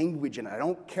 the language in it. I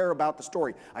don't care about the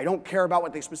story. I don't care about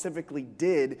what they specifically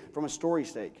did from a story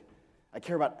sake. I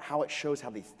care about how it shows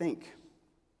how they think.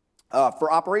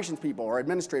 For operations people or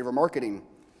administrative or marketing,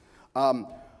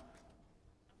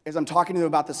 as I'm talking to them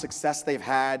about the success they've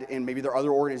had in maybe their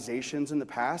other organizations in the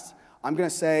past, I'm going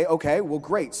to say, okay, well,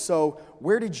 great. So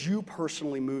where did you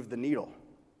personally move the needle?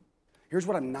 Here's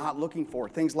what I'm not looking for.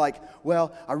 Things like,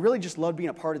 well, I really just loved being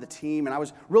a part of the team, and I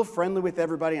was real friendly with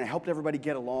everybody, and I helped everybody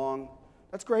get along.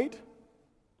 That's great.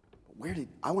 But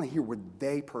I want to hear where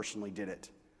they personally did it,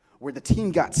 where the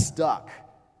team got stuck.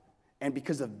 And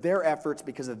because of their efforts,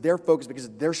 because of their focus, because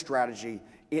of their strategy,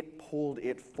 it pulled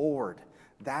it forward.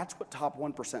 That's what Top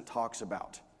 1% talks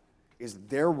about, is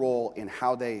their role in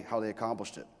how they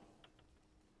accomplished it.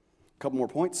 A couple more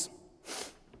points.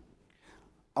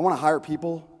 I want to hire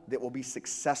people that will be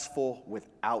successful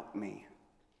without me.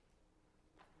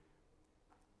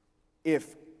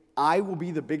 If I will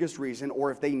be the biggest reason,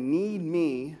 or if they need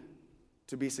me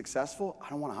to be successful, I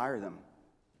don't want to hire them.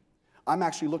 I'm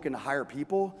actually looking to hire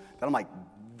people that I'm like,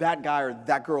 that guy or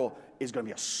that girl is going to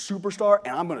be a superstar,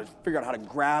 and I'm going to figure out how to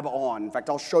grab on. In fact,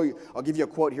 I'll give you a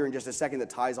quote here in just a second that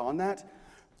ties on that.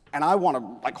 And I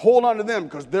want to hold on to them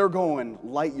because they're going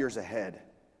light years ahead.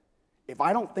 If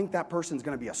I don't think that person's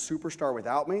going to be a superstar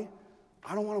without me,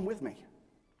 I don't want them with me.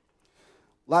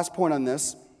 Last point on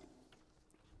this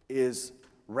is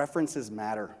references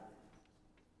matter.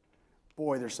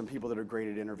 Boy, there's some people that are great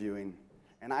at interviewing.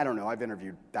 And I don't know, I've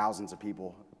interviewed thousands of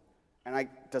people. And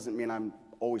that doesn't mean I'm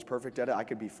always perfect at it. I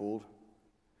could be fooled.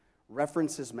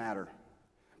 References matter.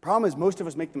 Problem is, most of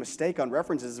us make the mistake on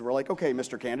references. We're like, okay,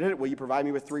 Mr. Candidate, will you provide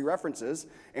me with 3 references?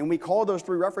 And we call those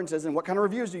 3 references, and what kind of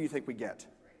reviews do you think we get?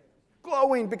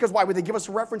 Glowing, because why would they give us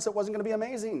a reference that wasn't going to be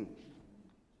amazing?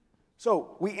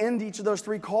 So we end each of those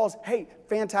 3 calls, hey,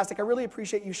 fantastic, I really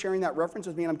appreciate you sharing that reference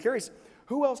with me, and I'm curious,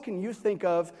 who else can you think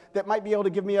of that might be able to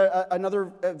give me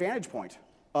another vantage point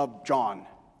of John?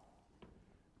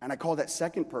 And I call that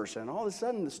second person, and all of a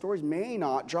sudden the stories may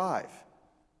not jive.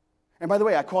 And by the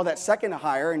way, I call that second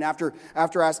hire, and after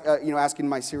asking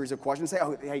my series of questions, say,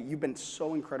 oh, hey, you've been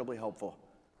so incredibly helpful.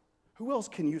 Who else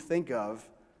can you think of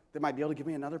that might be able to give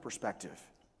me another perspective?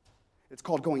 It's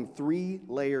called going 3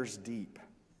 layers deep.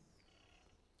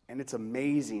 And it's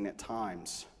amazing at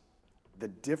times the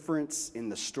difference in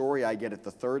the story I get at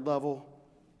the 3rd level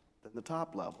than the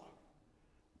top level.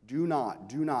 Do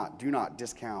not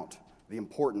discount the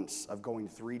importance of going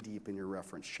 3 deep in your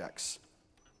reference checks.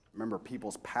 Remember,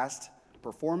 people's past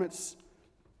performance,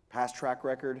 past track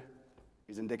record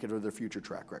is indicative of their future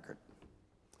track record.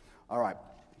 All right,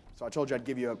 so I told you I'd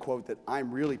give you a quote that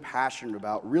I'm really passionate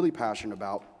about.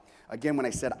 Again, when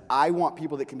I said I want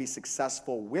people that can be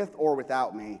successful with or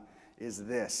without me, is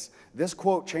this. This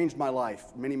quote changed my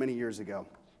life many, many years ago.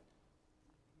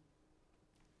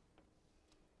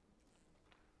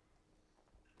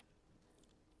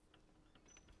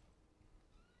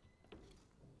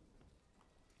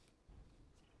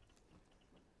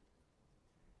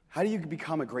 How do you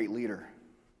become a great leader?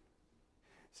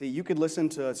 See, you could listen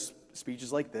to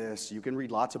speeches like this. You can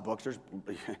read lots of books. There's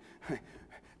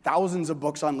thousands of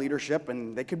books on leadership,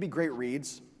 and they could be great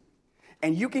reads.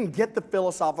 And you can get the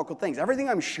philosophical things. Everything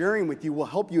I'm sharing with you will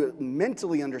help you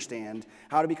mentally understand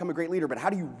how to become a great leader. But how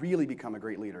do you really become a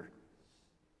great leader?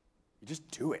 You just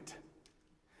do it.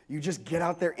 You just get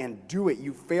out there and do it.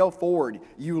 You fail forward.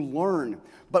 You learn.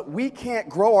 But we can't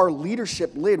grow our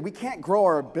leadership lid. We can't grow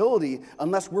our ability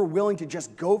unless we're willing to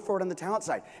just go for it on the talent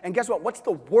side. And guess what? What's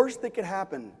the worst that could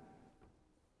happen?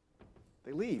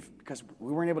 They leave because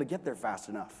we weren't able to get there fast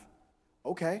enough.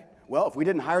 Okay. Well, if we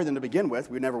didn't hire them to begin with,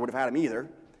 we never would have had them either.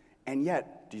 And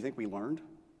yet, do you think we learned? Do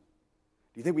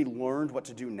you think we learned what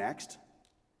to do next?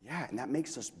 Yeah, and that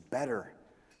makes us better.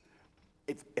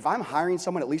 If I'm hiring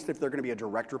someone, at least if they're going to be a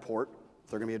direct report,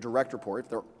 if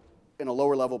they're in a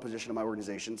lower level position in my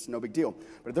organization, it's no big deal.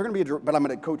 But if they're going to be but I'm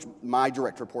going to coach my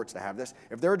direct reports to have this.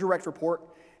 If they're a direct report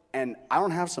and I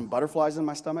don't have some butterflies in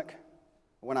my stomach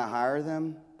when I hire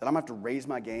them, then I'm going to have to raise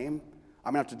my game.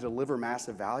 I'm going to have to deliver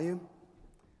massive value.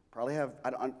 I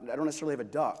don't necessarily have a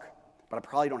duck, but I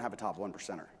probably don't have a top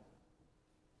 1%er.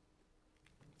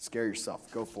 Scare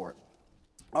yourself. Go for it.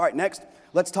 All right, next,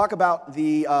 let's talk about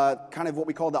the kind of what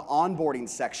we call the onboarding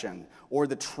section, or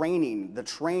the training.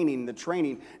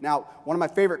 Now, one of my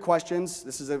favorite questions,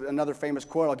 this is another famous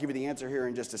quote, I'll give you the answer here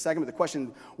in just a second, but the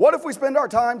question, what if we spend our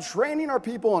time training our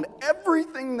people on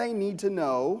everything they need to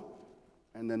know,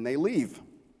 and then they leave?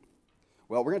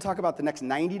 Well, we're going to talk about the next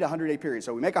 90 to 100-day period.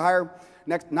 So we make a hire,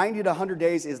 next 90 to 100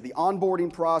 days is the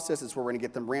onboarding process. It's where we're going to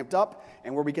get them ramped up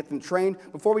and where we get them trained.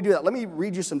 Before we do that, let me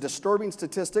read you some disturbing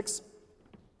statistics.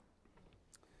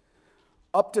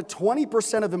 Up to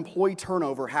 20% of employee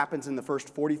turnover happens in the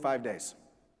first 45 days.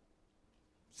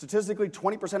 Statistically,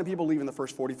 20% of people leave in the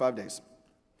first 45 days.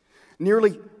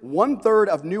 Nearly 1/3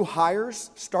 of new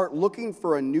hires start looking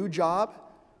for a new job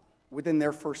within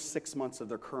their first 6 months of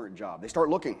their current job. They start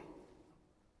looking.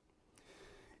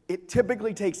 It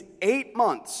typically takes 8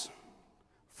 months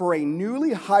for a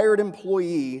newly hired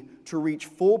employee to reach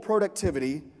full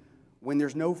productivity when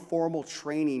there's no formal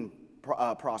training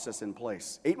process in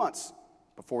place. 8 months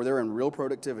before they're in real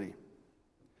productivity.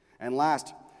 And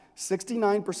last,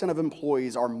 69% of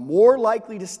employees are more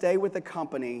likely to stay with the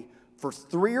company for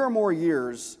 3 or more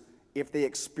years if they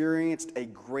experienced a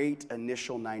great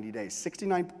initial 90 days.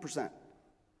 69%.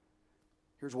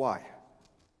 Here's why.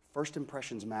 First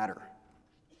impressions matter.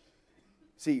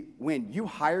 See, when you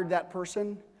hired that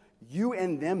person, you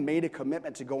and them made a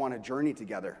commitment to go on a journey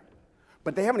together.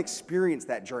 But they haven't experienced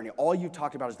that journey. All you've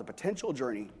talked about is the potential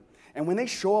journey. And when they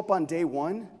show up on day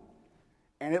one,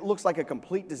 and it looks like a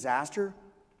complete disaster,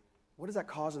 what does that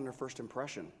cause in their first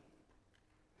impression?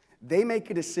 They make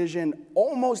a decision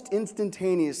almost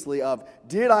instantaneously of,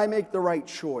 did I make the right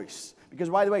choice? Because,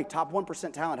 by the way, top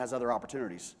 1% talent has other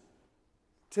opportunities.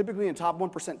 Typically in top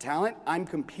 1% talent, I'm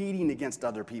competing against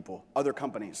other people, other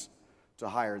companies, to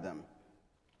hire them.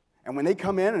 And when they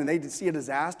come in and they see a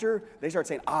disaster, they start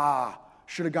saying,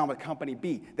 should have gone with company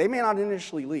B. They may not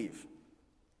initially leave,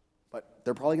 but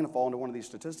they're probably going to fall into one of these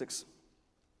statistics.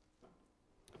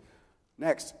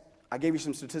 Next, I gave you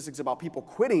some statistics about people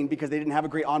quitting because they didn't have a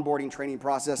great onboarding training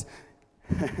process.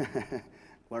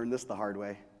 Learned this the hard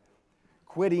way.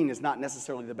 Quitting is not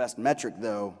necessarily the best metric,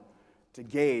 though, to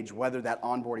gauge whether that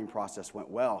onboarding process went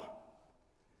well.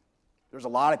 There's a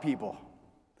lot of people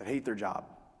that hate their job,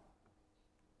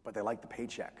 but they like the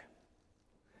paycheck.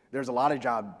 There's a lot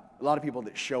of people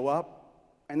that show up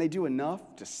and they do enough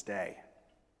to stay,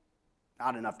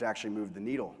 not enough to actually move the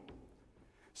needle.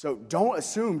 So don't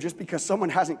assume just because someone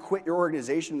hasn't quit your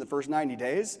organization in the first 90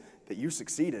 days that you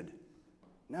succeeded.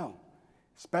 No.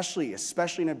 especially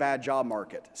in a bad job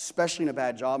market,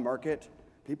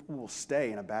 people will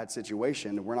stay in a bad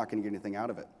situation and we're not going to get anything out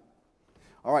of it.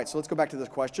 All right, so let's go back to this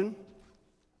question.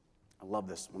 I love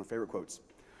this, one of my favorite quotes.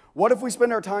 What if we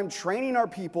spend our time training our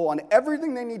people on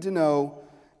everything they need to know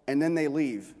and then they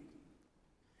leave?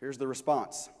 Here's the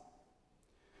response.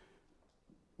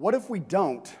 What if we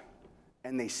don't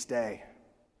and they stay?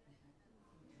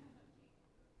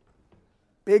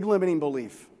 Big limiting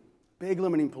belief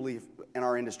in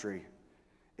our industry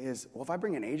is, well, if I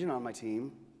bring an agent on my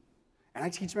team and I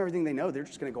teach them everything they know, they're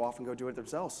just going to go off and go do it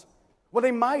themselves. Well,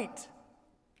 they might.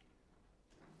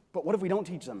 But what if we don't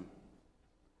teach them?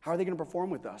 How are they going to perform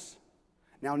with us?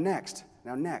 Now next,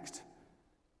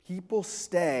 people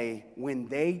stay when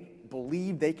they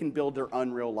believe they can build their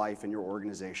unreal life in your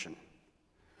organization.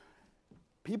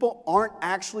 People aren't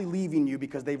actually leaving you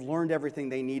because they've learned everything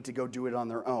they need to go do it on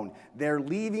their own. They're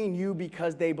leaving you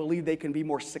because they believe they can be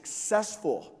more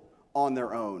successful on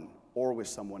their own or with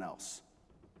someone else.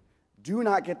 Do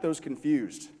not get those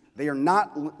confused. They are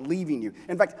not leaving you.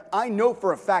 In fact, I know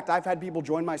for a fact I've had people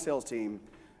join my sales team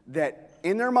that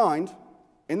in their mind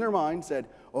said,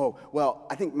 oh, well,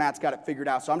 I think Matt's got it figured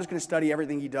out, so I'm just going to study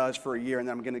everything he does for a year and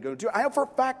then I'm going to go do it. I know for a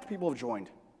fact people have joined.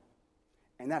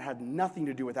 And that had nothing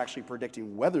to do with actually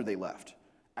predicting whether they left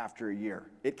after a year.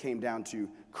 It came down to,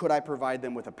 could I provide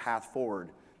them with a path forward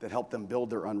that helped them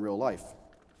build their unreal life?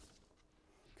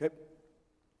 Okay.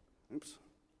 Oops.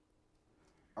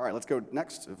 All right, let's go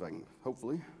next, if I can,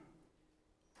 hopefully.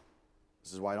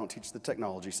 This is why I don't teach the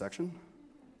technology section.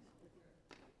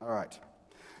 All right.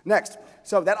 Next.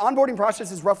 So that onboarding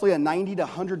process is roughly a 90 to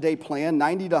 100-day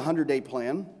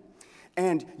plan.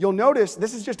 And you'll notice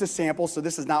this is just a sample, so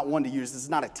this is not one to use. This is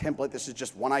not a template. This is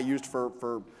just one I used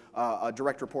for a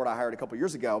direct report I hired a couple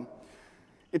years ago.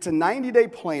 It's a 90-day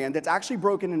plan that's actually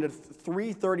broken into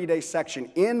 3 30-day sections.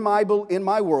 In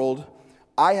my world,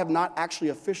 I have not actually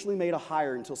officially made a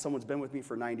hire until someone's been with me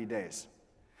for 90 days.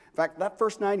 In fact, that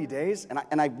first 90 days,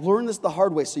 and I learned this the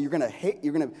hard way, so you're going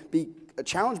to be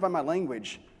challenged by my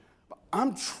language, but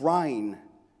I'm trying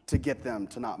to get them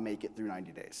to not make it through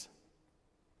 90 days.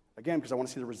 Again, because I want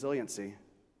to see the resiliency.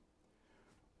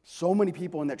 So many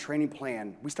people in that training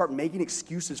plan, we start making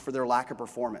excuses for their lack of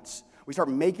performance. We start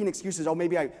making excuses, oh,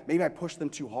 maybe I pushed them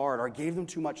too hard or I gave them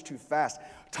too much too fast.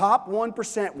 Top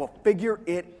 1% will figure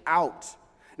it out.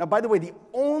 Now, by the way, the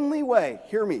only way,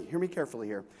 hear me carefully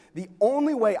here, the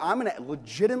only way I'm going to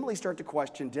legitimately start to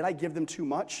question, did I give them too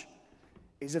much,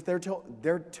 is if they're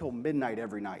till midnight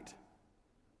every night.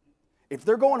 If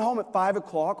they're going home at 5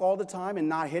 o'clock all the time and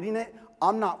not hitting it,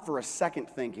 I'm not for a second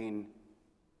thinking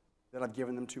that I've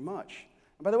given them too much.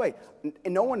 And by the way,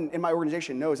 no one in my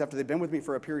organization knows after they've been with me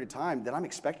for a period of time that I'm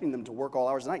expecting them to work all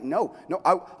hours of the night. No,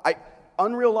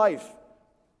 unreal life,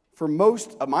 for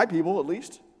most of my people at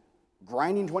least,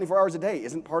 grinding 24 hours a day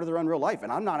isn't part of their unreal life,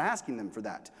 and I'm not asking them for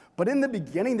that. But in the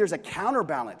beginning, there's a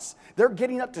counterbalance. They're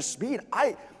getting up to speed.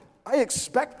 I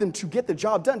expect them to get the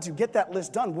job done, to get that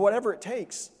list done, whatever it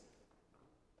takes.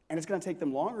 And it's going to take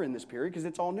them longer in this period because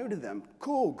it's all new to them.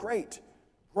 Cool, great.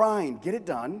 Grind, get it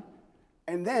done.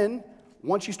 And then,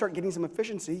 once you start getting some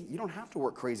efficiency, you don't have to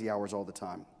work crazy hours all the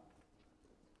time.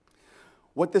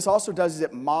 What this also does is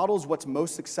it models what's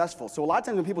most successful. So a lot of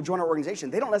times when people join our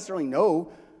organization, they don't necessarily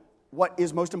know what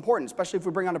is most important, especially if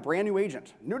we bring on a brand new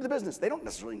agent, new to the business. They don't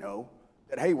necessarily know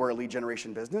that, hey, we're a lead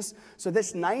generation business. So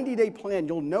this 90-day plan,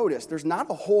 you'll notice there's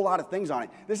not a whole lot of things on it.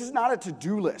 This is not a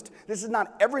to-do list. This is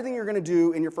not everything you're going to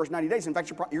do in your first 90 days. In fact,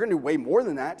 you're going to do way more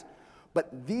than that.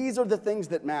 But these are the things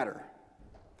that matter.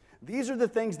 These are the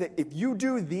things that if you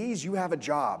do these, you have a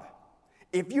job.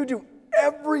 If you do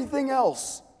everything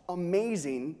else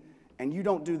amazing and you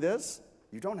don't do this,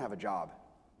 you don't have a job.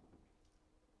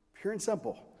 Pure and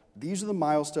simple. These are the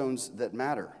milestones that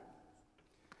matter.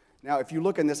 Now, if you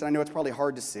look in this, and I know it's probably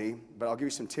hard to see, but I'll give you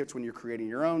some tips when you're creating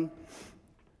your own.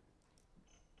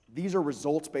 These are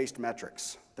results-based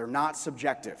metrics. They're not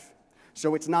subjective.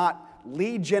 So it's not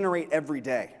lead generate every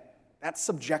day. That's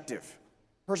subjective.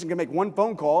 A person can make one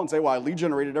phone call and say, well, I lead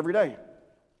generated every day.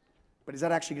 But does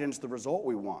that actually get into the result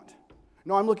we want?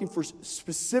 No, I'm looking for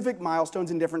specific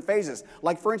milestones in different phases.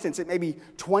 Like, for instance, it may be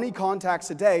 20 contacts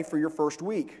a day for your first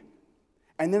week.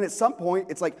 And then at some point,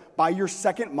 it's like by your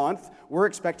second month, we're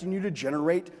expecting you to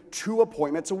generate 2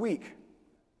 appointments a week.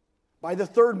 By the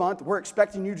third month, we're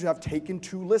expecting you to have taken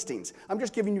 2 listings. I'm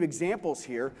just giving you examples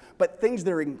here, but things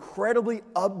that are incredibly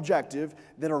objective,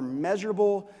 that are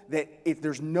measurable, that if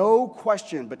there's no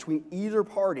question between either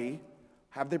party,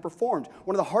 have they performed?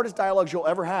 One of the hardest dialogues you'll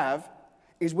ever have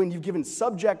is when you've given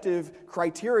subjective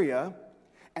criteria,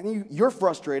 and you're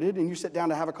frustrated, and you sit down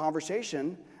to have a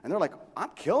conversation, and they're like, I'm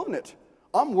killing it.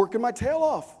 I'm working my tail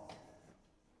off.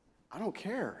 I don't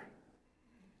care.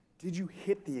 Did you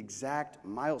hit the exact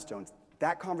milestones?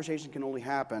 That conversation can only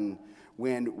happen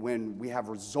when we have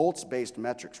results-based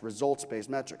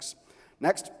metrics.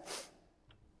 Next,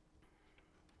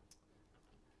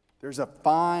 there's a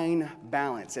fine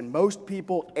balance, and most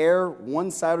people err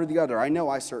one side or the other. I know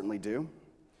I certainly do.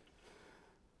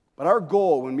 But our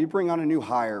goal when we bring on a new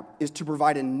hire is to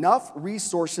provide enough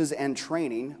resources and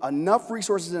training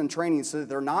so that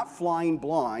they're not flying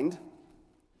blind,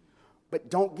 but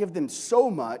don't give them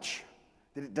so much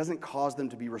that it doesn't cause them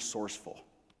to be resourceful.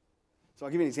 So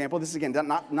I'll give you an example. This is, again,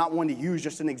 not one to use,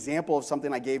 just an example of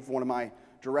something I gave one of my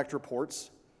direct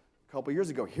reports a couple years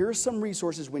ago. Here's some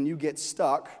resources when you get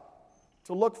stuck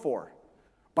to look for.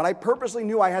 But I purposely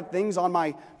knew I had things on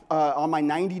my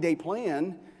 90-day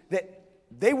plan that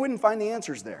they wouldn't find the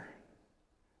answers there.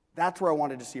 That's where I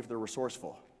wanted to see if they're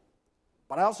resourceful.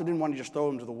 But I also didn't want to just throw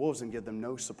them to the wolves and give them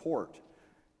no support.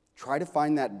 Try to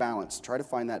find that balance. All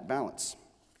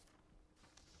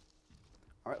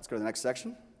right, let's go to the next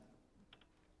section.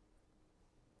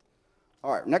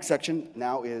 All right, next section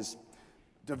now is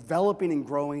developing and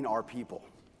growing our people.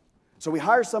 So we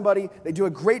hire somebody, they do a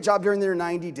great job during their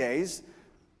 90 days.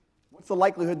 What's the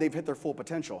likelihood they've hit their full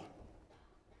potential?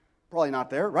 Probably not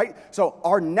there, right? So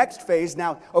our next phase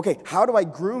now, okay, how do I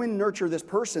groom and nurture this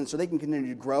person so they can continue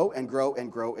to grow and grow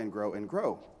and grow and grow and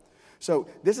grow? So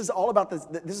this is all about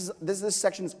this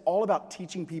section is all about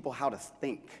teaching people how to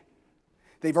think.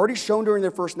 They've already shown during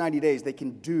their first 90 days they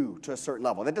can do to a certain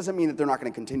level. That doesn't mean that they're not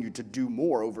going to continue to do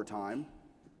more over time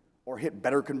or hit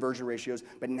better conversion ratios,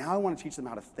 but now I want to teach them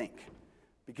how to think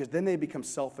because then they become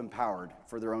self-empowered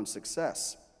for their own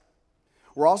success.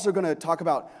 We're also going to talk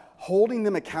about holding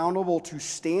them accountable to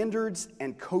standards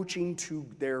and coaching to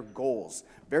their goals.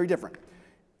 Very different.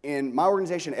 In my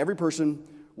organization, every person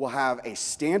will have a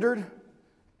standard and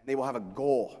they will have a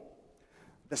goal.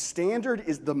 The standard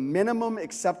is the minimum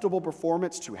acceptable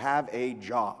performance to have a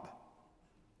job.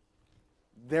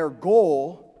 Their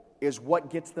goal is what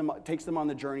takes them on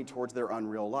the journey towards their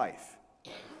unreal life.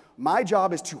 My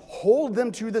job is to hold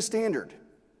them to the standard.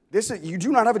 You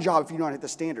do not have a job if you don't hit the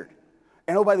standard.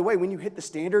 And oh, by the way, when you hit the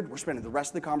standard, we're spending the rest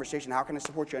of the conversation, how can I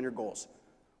support you on your goals?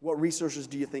 What resources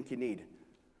do you think you need?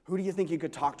 Who do you think you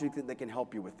could talk to that can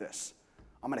help you with this?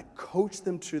 I'm going to coach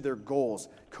them to their goals,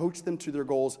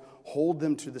 hold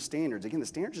them to the standards. Again, the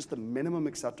standard is just the minimum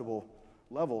acceptable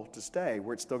level to stay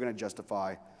where it's still going to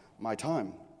justify my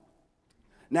time.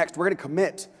 Next, we're going to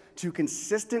commit to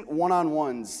consistent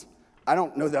one-on-ones. I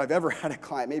don't know that I've ever had a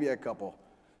client, maybe a couple,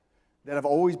 that have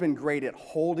always been great at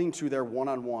holding to their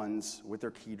one-on-ones with their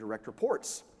key direct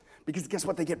reports. Because guess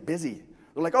what? They get busy.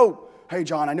 They're like, oh, hey,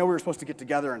 John, I know we were supposed to get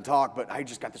together and talk, but I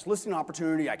just got this listing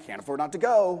opportunity. I can't afford not to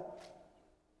go.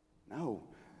 No.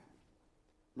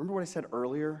 Remember what I said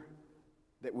earlier?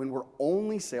 That when we're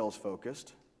only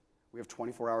sales-focused, we have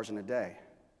 24 hours in a day.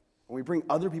 When we bring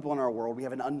other people in our world, we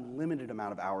have an unlimited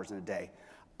amount of hours in a day.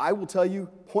 I will tell you,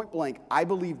 point blank, I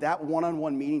believe that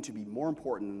one-on-one meeting to be more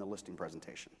important than the listing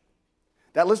presentation.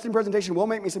 That listing presentation will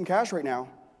make me some cash right now,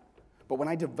 but when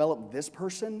I develop this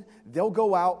person, they'll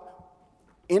go out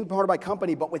in part of my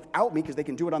company, but without me, because they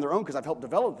can do it on their own because I've helped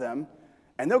develop them,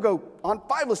 and they'll go on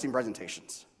 5 listing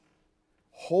presentations.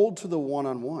 Hold to the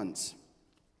one-on-ones.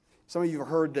 Some of you have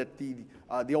heard that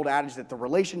the old adage that the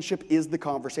relationship is the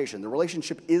conversation. The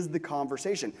relationship is the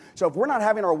conversation. So if we're not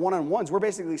having our one-on-ones, we're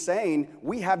basically saying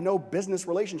we have no business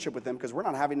relationship with them because we're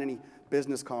not having any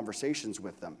business conversations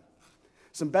with them.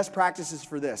 Some best practices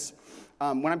for this.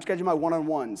 When I'm scheduling my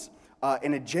one-on-ones,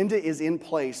 an agenda is in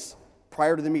place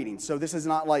prior to the meeting. So this is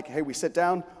not like, hey, we sit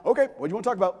down, okay, what do you want to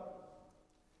talk about?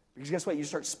 Because guess what? You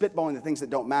start spitballing the things that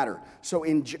don't matter. So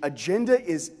agenda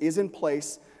is in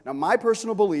place. Now, my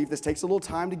personal belief, this takes a little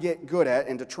time to get good at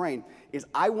and to train, is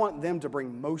I want them to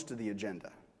bring most of the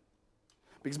agenda.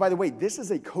 Because, by the way, this is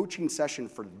a coaching session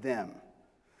for them.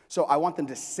 So I want them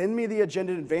to send me the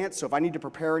agenda in advance, so if I need to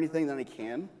prepare anything, then I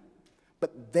can.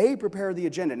 But they prepare the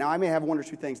agenda. Now, I may have 1 or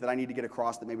 2 things that I need to get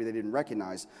across that maybe they didn't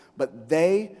recognize, but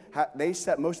they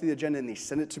set most of the agenda and they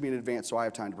send it to me in advance so I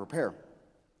have time to prepare.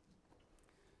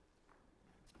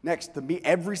 Next,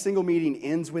 every single meeting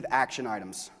ends with action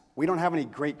items. We don't have any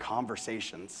great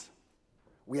conversations.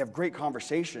 We have great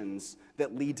conversations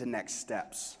that lead to next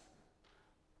steps.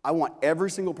 I want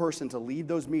every single person to leave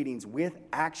those meetings with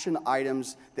action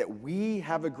items that we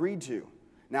have agreed to.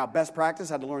 Now, best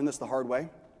practice, I had to learn this the hard way,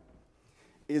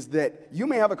 is that you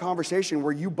may have a conversation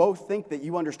where you both think that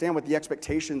you understand what the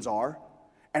expectations are,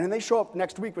 and then they show up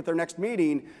next week with their next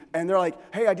meeting, and they're like,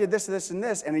 hey, I did this, this, and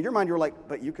this, and in your mind, you're like,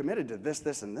 but you committed to this,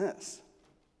 this, and this.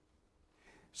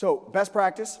 So, best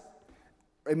practice,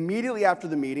 immediately after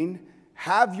the meeting,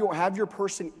 have your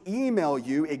person email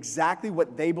you exactly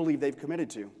what they believe they've committed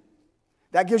to.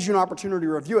 That gives you an opportunity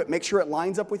to review it. Make sure it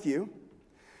lines up with you.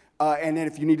 And then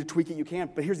if you need to tweak it, you can.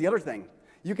 But here's the other thing.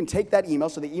 You can take that email.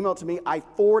 So they email it to me. I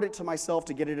forward it to myself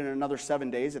to get it in another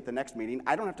 7 days at the next meeting.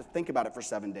 I don't have to think about it for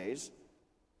 7 days.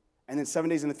 And then 7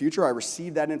 days in the future, I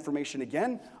receive that information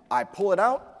again. I pull it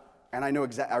out, and I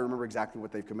remember exactly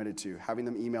what they've committed to. Having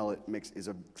them email it is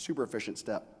a super efficient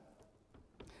step.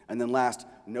 And then last,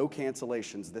 no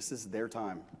cancellations. This is their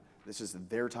time. This is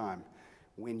their time.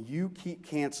 When you keep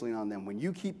canceling on them, when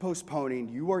you keep postponing,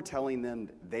 you are telling them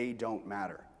they don't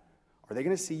matter. Are they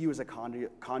going to see you as a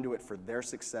conduit for their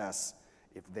success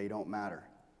if they don't matter?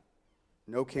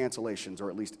 No cancellations, or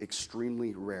at least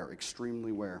extremely rare,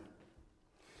 extremely rare.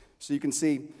 So you can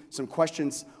see some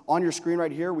questions on your screen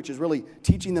right here, which is really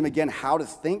teaching them again how to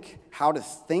think. How to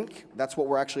think, that's what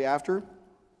we're actually after.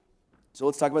 So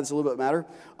let's talk about this a little bit matter.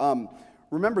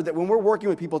 Remember that when we're working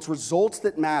with people, it's results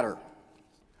that matter.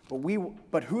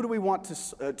 But who do we want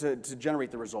to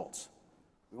generate the results?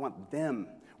 We want them.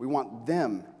 We want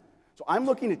them. So I'm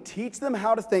looking to teach them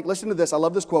how to think. Listen to this. I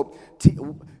love this quote.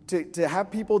 To have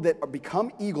people that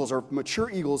become eagles or mature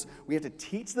eagles, we have to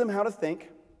teach them how to think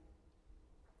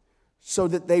so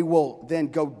that they will then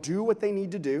go do what they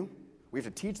need to do. We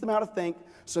have to teach them how to think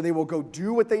so they will go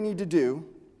do what they need to do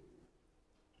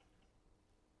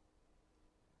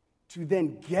to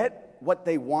then get what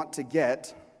they want to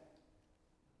get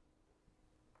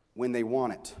when they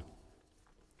want it.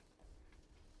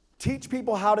 Teach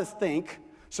people how to think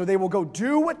so they will go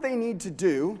do what they need to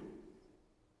do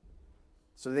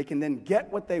so they can then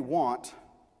get what they want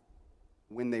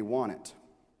when they want it.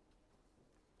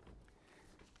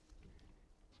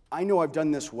 I know I've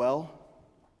done this well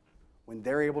when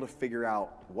they're able to figure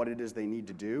out what it is they need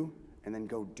to do and then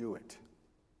go do it.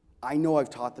 I know I've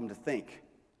taught them to think.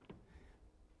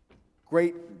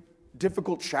 Great,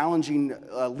 difficult, challenging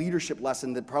leadership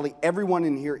lesson that probably everyone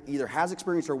in here either has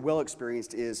experienced or will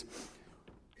experienced is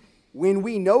when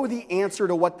we know the answer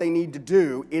to what they need to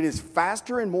do, it is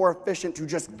faster and more efficient to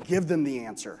just give them the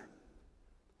answer.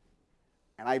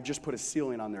 And I've just put a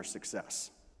ceiling on their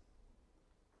success.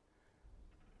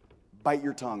 Bite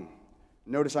your tongue.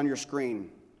 Notice on your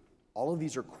screen, all of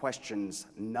these are questions.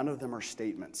 None of them are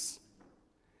statements.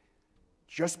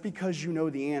 Just because you know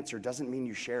the answer doesn't mean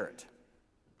you share it.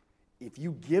 If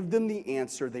you give them the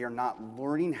answer, they are not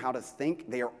learning how to think.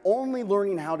 They are only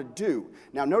learning how to do.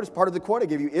 Now, notice part of the quote I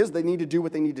gave you is they need to do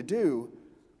what they need to do.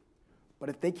 But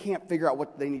if they can't figure out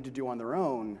what they need to do on their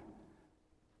own,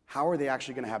 how are they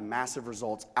actually going to have massive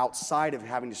results outside of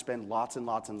having to spend lots and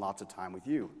lots and lots of time with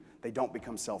you? They don't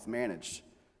become self-managed.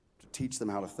 To teach them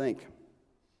how to think.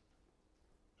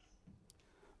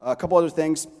 A couple other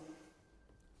things.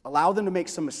 Allow them to make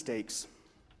some mistakes.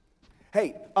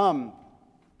 Hey,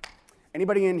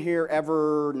 anybody in here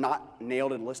ever not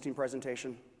nailed a listing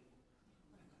presentation?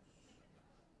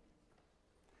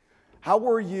 How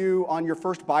were you on your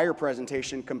first buyer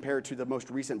presentation compared to the most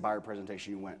recent buyer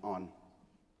presentation you went on?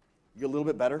 You a little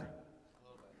bit better?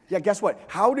 Yeah, guess what?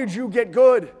 How did you get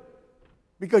good?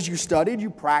 Because you studied, you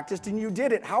practiced, and you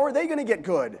did it. How are they going to get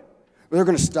good? They're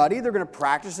going to study, they're going to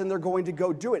practice, and they're going to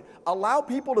go do it. Allow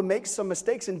people to make some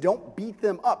mistakes and don't beat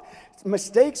them up.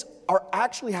 Mistakes are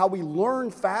actually how we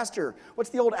learn faster. What's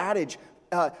the old adage?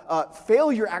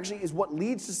 Failure actually is what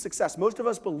leads to success. Most of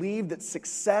us believe that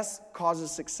success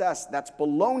causes success. That's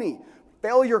baloney.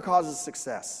 Failure causes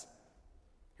success.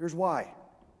 Here's why.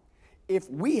 If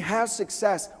we have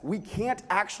success, we can't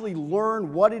actually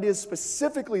learn what it is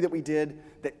specifically that we did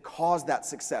that caused that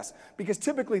success. Because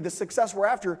typically the success we're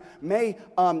after may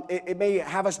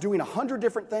have us doing 100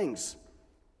 different things.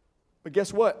 But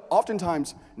guess what?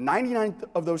 Oftentimes, 99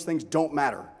 of those things don't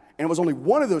matter. And it was only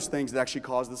one of those things that actually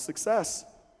caused the success.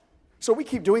 So we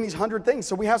keep doing these 100 things.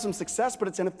 So we have some success, but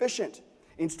it's inefficient.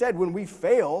 Instead, when we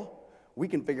fail, we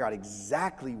can figure out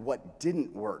exactly what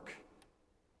didn't work.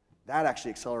 That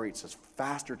actually accelerates us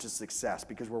faster to success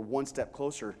because we're one step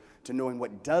closer to knowing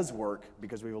what does work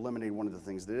because we've eliminated one of the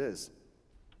things that is.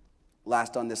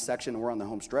 Last on this section, we're on the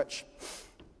home stretch.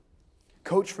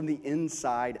 Coach from the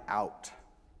inside out.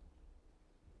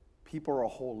 People are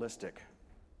holistic.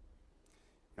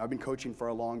 I've been coaching for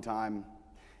a long time,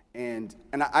 and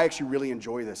I actually really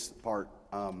enjoy this part.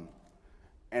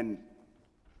 And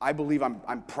I believe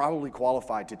I'm probably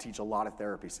qualified to teach a lot of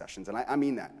therapy sessions, and I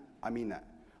mean that. I mean that.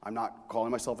 I'm not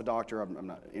calling myself a doctor. I'm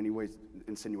not in any way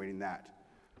insinuating that.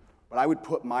 But I would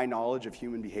put my knowledge of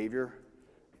human behavior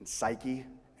and psyche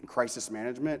and crisis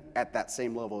management at that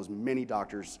same level as many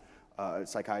doctors,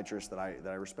 psychiatrists that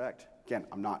I respect. Again,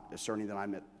 I'm not asserting that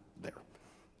I'm there.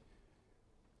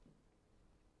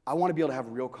 I want to be able to have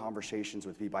real conversations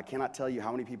with people. I cannot tell you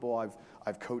how many people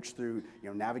I've coached through,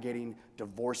 navigating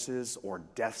divorces or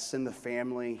deaths in the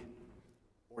family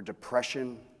or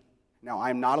depression. Now,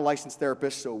 I'm not a licensed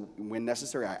therapist, so when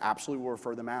necessary, I absolutely will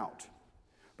refer them out.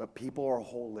 But people are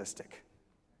holistic.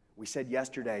 We said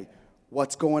yesterday,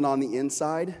 what's going on the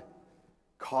inside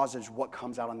causes what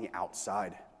comes out on the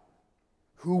outside.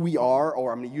 Who we are,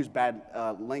 or I'm going to use bad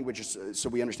language so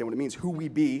we understand what it means, who we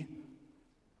be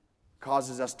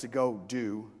causes us to go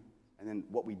do, and then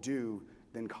what we do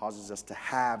then causes us to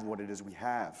have what it is we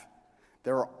have.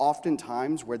 There are often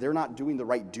times where they're not doing the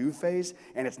right do phase,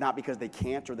 and it's not because they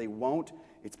can't or they won't,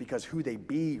 it's because who they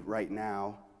be right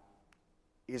now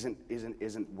isn't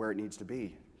where it needs to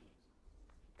be.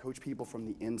 Coach people from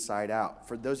the inside out.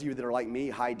 For those of you that are like me,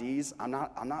 high D's, I'm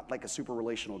not like a super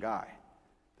relational guy.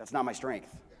 That's not my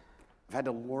strength. I've had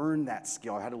to learn that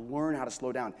skill. I've had to learn how to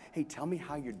slow down. Hey, tell me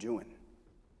how you're doing.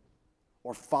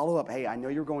 Or follow up, hey, I know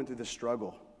you're going through this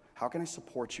struggle. How can I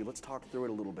support you? Let's talk through it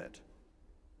a little bit.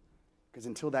 Because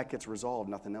until that gets resolved,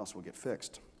 nothing else will get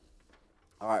fixed.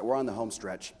 All right, we're on the home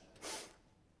stretch.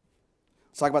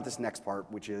 Let's talk about this next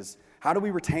part, which is how do we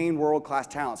retain world-class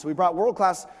talent? So we brought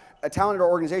world-class talent into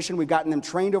our organization. We've gotten them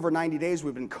trained over 90 days.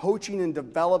 We've been coaching and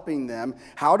developing them.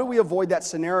 How do we avoid that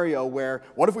scenario where,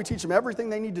 what if we teach them everything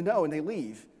they need to know and they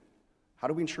leave? How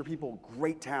do we ensure people,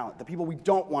 great talent, the people we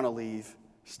don't want to leave,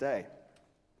 stay?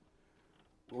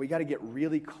 Well, we got to get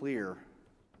really clear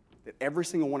that every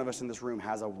single one of us in this room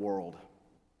has a world.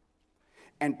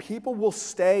 And people will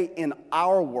stay in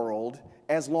our world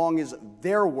as long as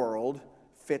their world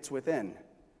fits within.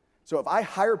 So if I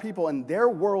hire people and their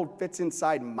world fits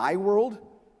inside my world,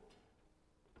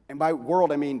 and by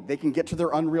world I mean they can get to their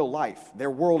unreal life,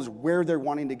 their world is where they're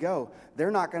wanting to go, they're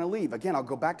not going to leave. Again, I'll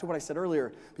go back to what I said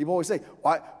earlier. People always say,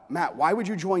 Matt, why would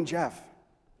you join Jeff?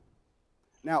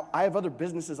 Now, I have other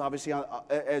businesses, obviously,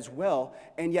 as well,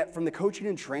 and yet from the coaching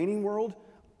and training world,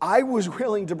 I was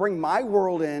willing to bring my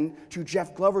world in to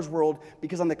Jeff Glover's world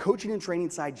because on the coaching and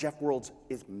training side, Jeff World's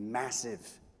is massive.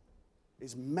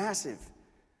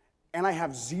 And I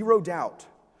have zero doubt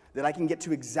that I can get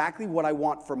to exactly what I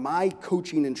want for my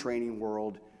coaching and training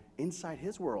world inside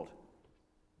his world.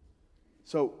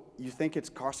 So, you think it's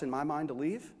crossing my mind to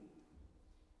leave?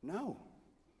 No.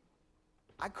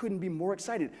 I couldn't be more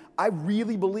excited. I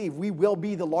really believe we will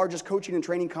be the largest coaching and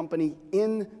training company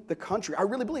in the country. I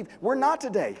really believe. We're not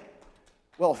today.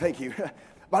 Well, thank you.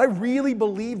 But I really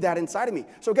believe that inside of me.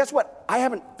 So guess what? I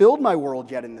haven't filled my world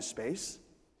yet in this space,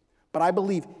 but I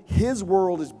believe his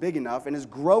world is big enough and is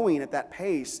growing at that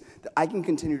pace that I can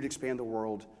continue to expand the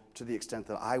world to the extent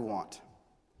that I want.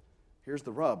 Here's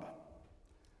the rub.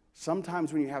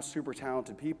 Sometimes when you have super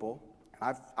talented people,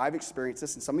 and I've experienced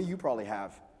this, and some of you probably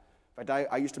have. In fact,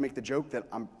 I used to make the joke that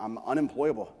I'm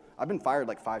unemployable. I've been fired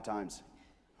like 5 times.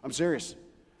 I'm serious.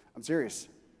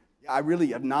 I really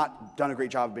have not done a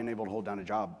great job of being able to hold down a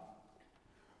job.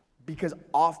 Because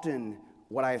often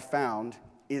what I have found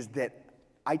is that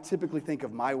I typically think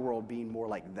of my world being more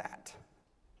like that.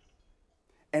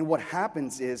 And what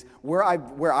happens is where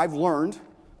I've learned,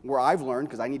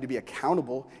 because I need to be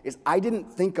accountable, is I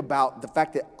didn't think about the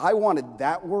fact that I wanted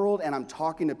that world and I'm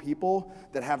talking to people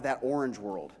that have that orange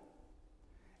world.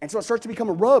 And so it starts to become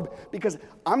a rub because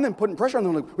I'm then putting pressure on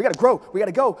them. Like, we got to grow, we got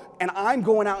to go. And I'm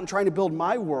going out and trying to build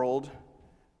my world,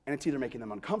 and it's either making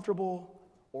them uncomfortable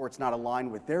or it's not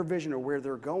aligned with their vision or where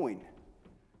they're going.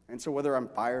 And so whether I'm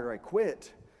fired or I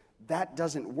quit, that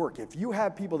doesn't work. If you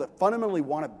have people that fundamentally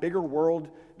want a bigger world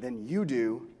than you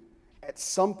do, at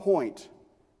some point,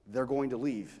 they're going to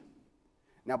leave.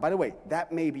 Now, by the way,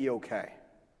 that may be okay.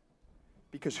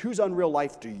 Because whose unreal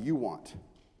life do you want?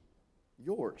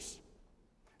 Yours.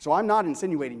 So I'm not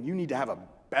insinuating you need to have a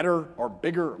better or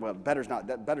bigger, well,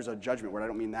 better's a judgment word, I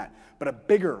don't mean that, but a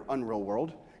bigger unreal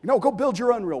world. No, go build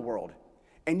your unreal world.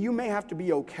 And you may have to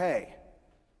be okay.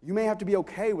 You may have to be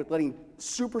okay with letting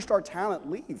superstar talent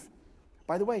leave.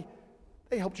 By the way,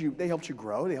 they helped you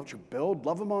grow, they helped you build,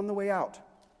 love them on the way out.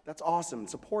 That's awesome,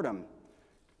 support them.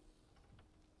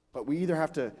 But we either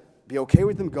have to be okay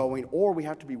with them going, or we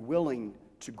have to be willing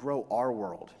to grow our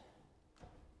world.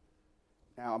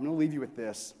 Now, I'm going to leave you with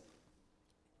this.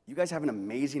 You guys have an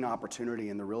amazing opportunity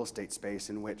in the real estate space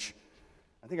in which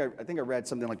I think I read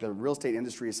something like the real estate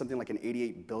industry is something like an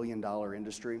 $88 billion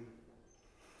industry.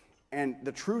 And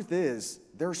the truth is,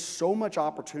 there's so much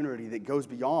opportunity that goes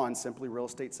beyond simply real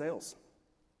estate sales.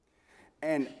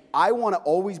 And I want to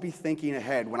always be thinking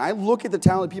ahead. When I look at the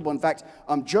talented people, in fact,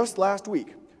 just last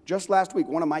week,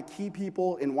 one of my key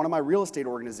people in one of my real estate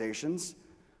organizations,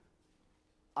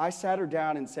 I sat her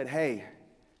down and said, hey,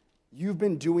 you've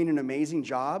been doing an amazing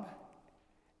job,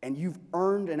 and you've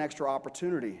earned an extra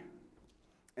opportunity.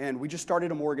 And we just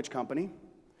started a mortgage company,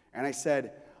 and I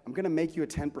said, I'm going to make you a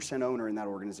 10% owner in that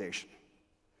organization.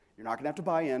 You're not going to have to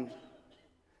buy in.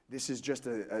 This is just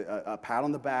a pat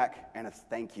on the back and a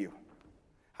thank you.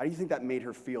 How do you think that made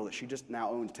her feel that she just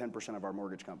now owns 10% of our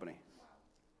mortgage company?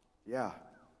 Yeah.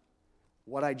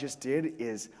 What I just did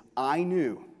is I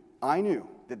knew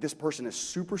that this person is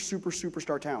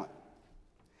superstar talent.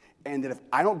 And that if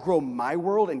I don't grow my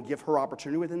world and give her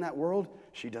opportunity within that world,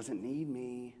 she doesn't need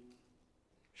me.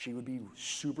 She would be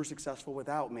super successful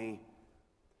without me.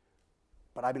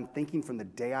 But I've been thinking from the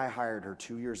day I hired her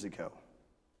 2 years ago,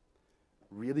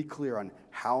 really clear on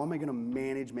how am I going to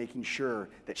manage making sure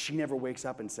that she never wakes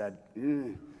up and said,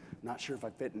 not sure if I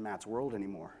fit in Matt's world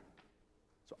anymore.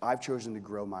 So I've chosen to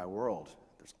grow my world.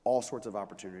 There's all sorts of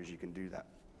opportunities you can do that.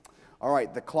 All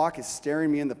right, the clock is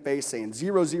staring me in the face saying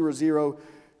 0, 0, 0.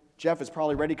 Jeff is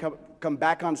probably ready to come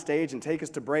back on stage and take us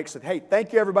to break. So, hey,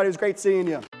 thank you, everybody. It was great seeing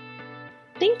you.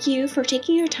 Thank you for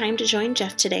taking your time to join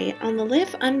Jeff today on the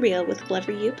Live Unreal with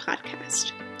Glover U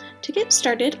podcast. To get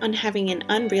started on having an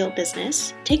unreal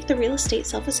business, take the real estate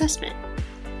self-assessment.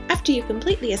 After you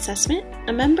complete the assessment,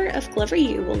 a member of Glover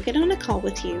U will get on a call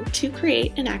with you to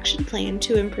create an action plan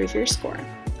to improve your score.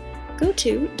 Go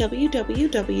to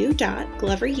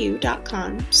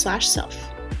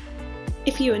www.gloveru.com/self.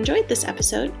 If you enjoyed this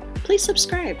episode, please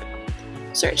subscribe.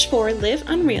 Search for Live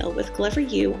Unreal with Glover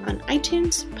U on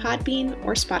iTunes, Podbean,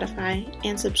 or Spotify,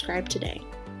 and subscribe today.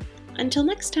 Until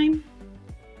next time.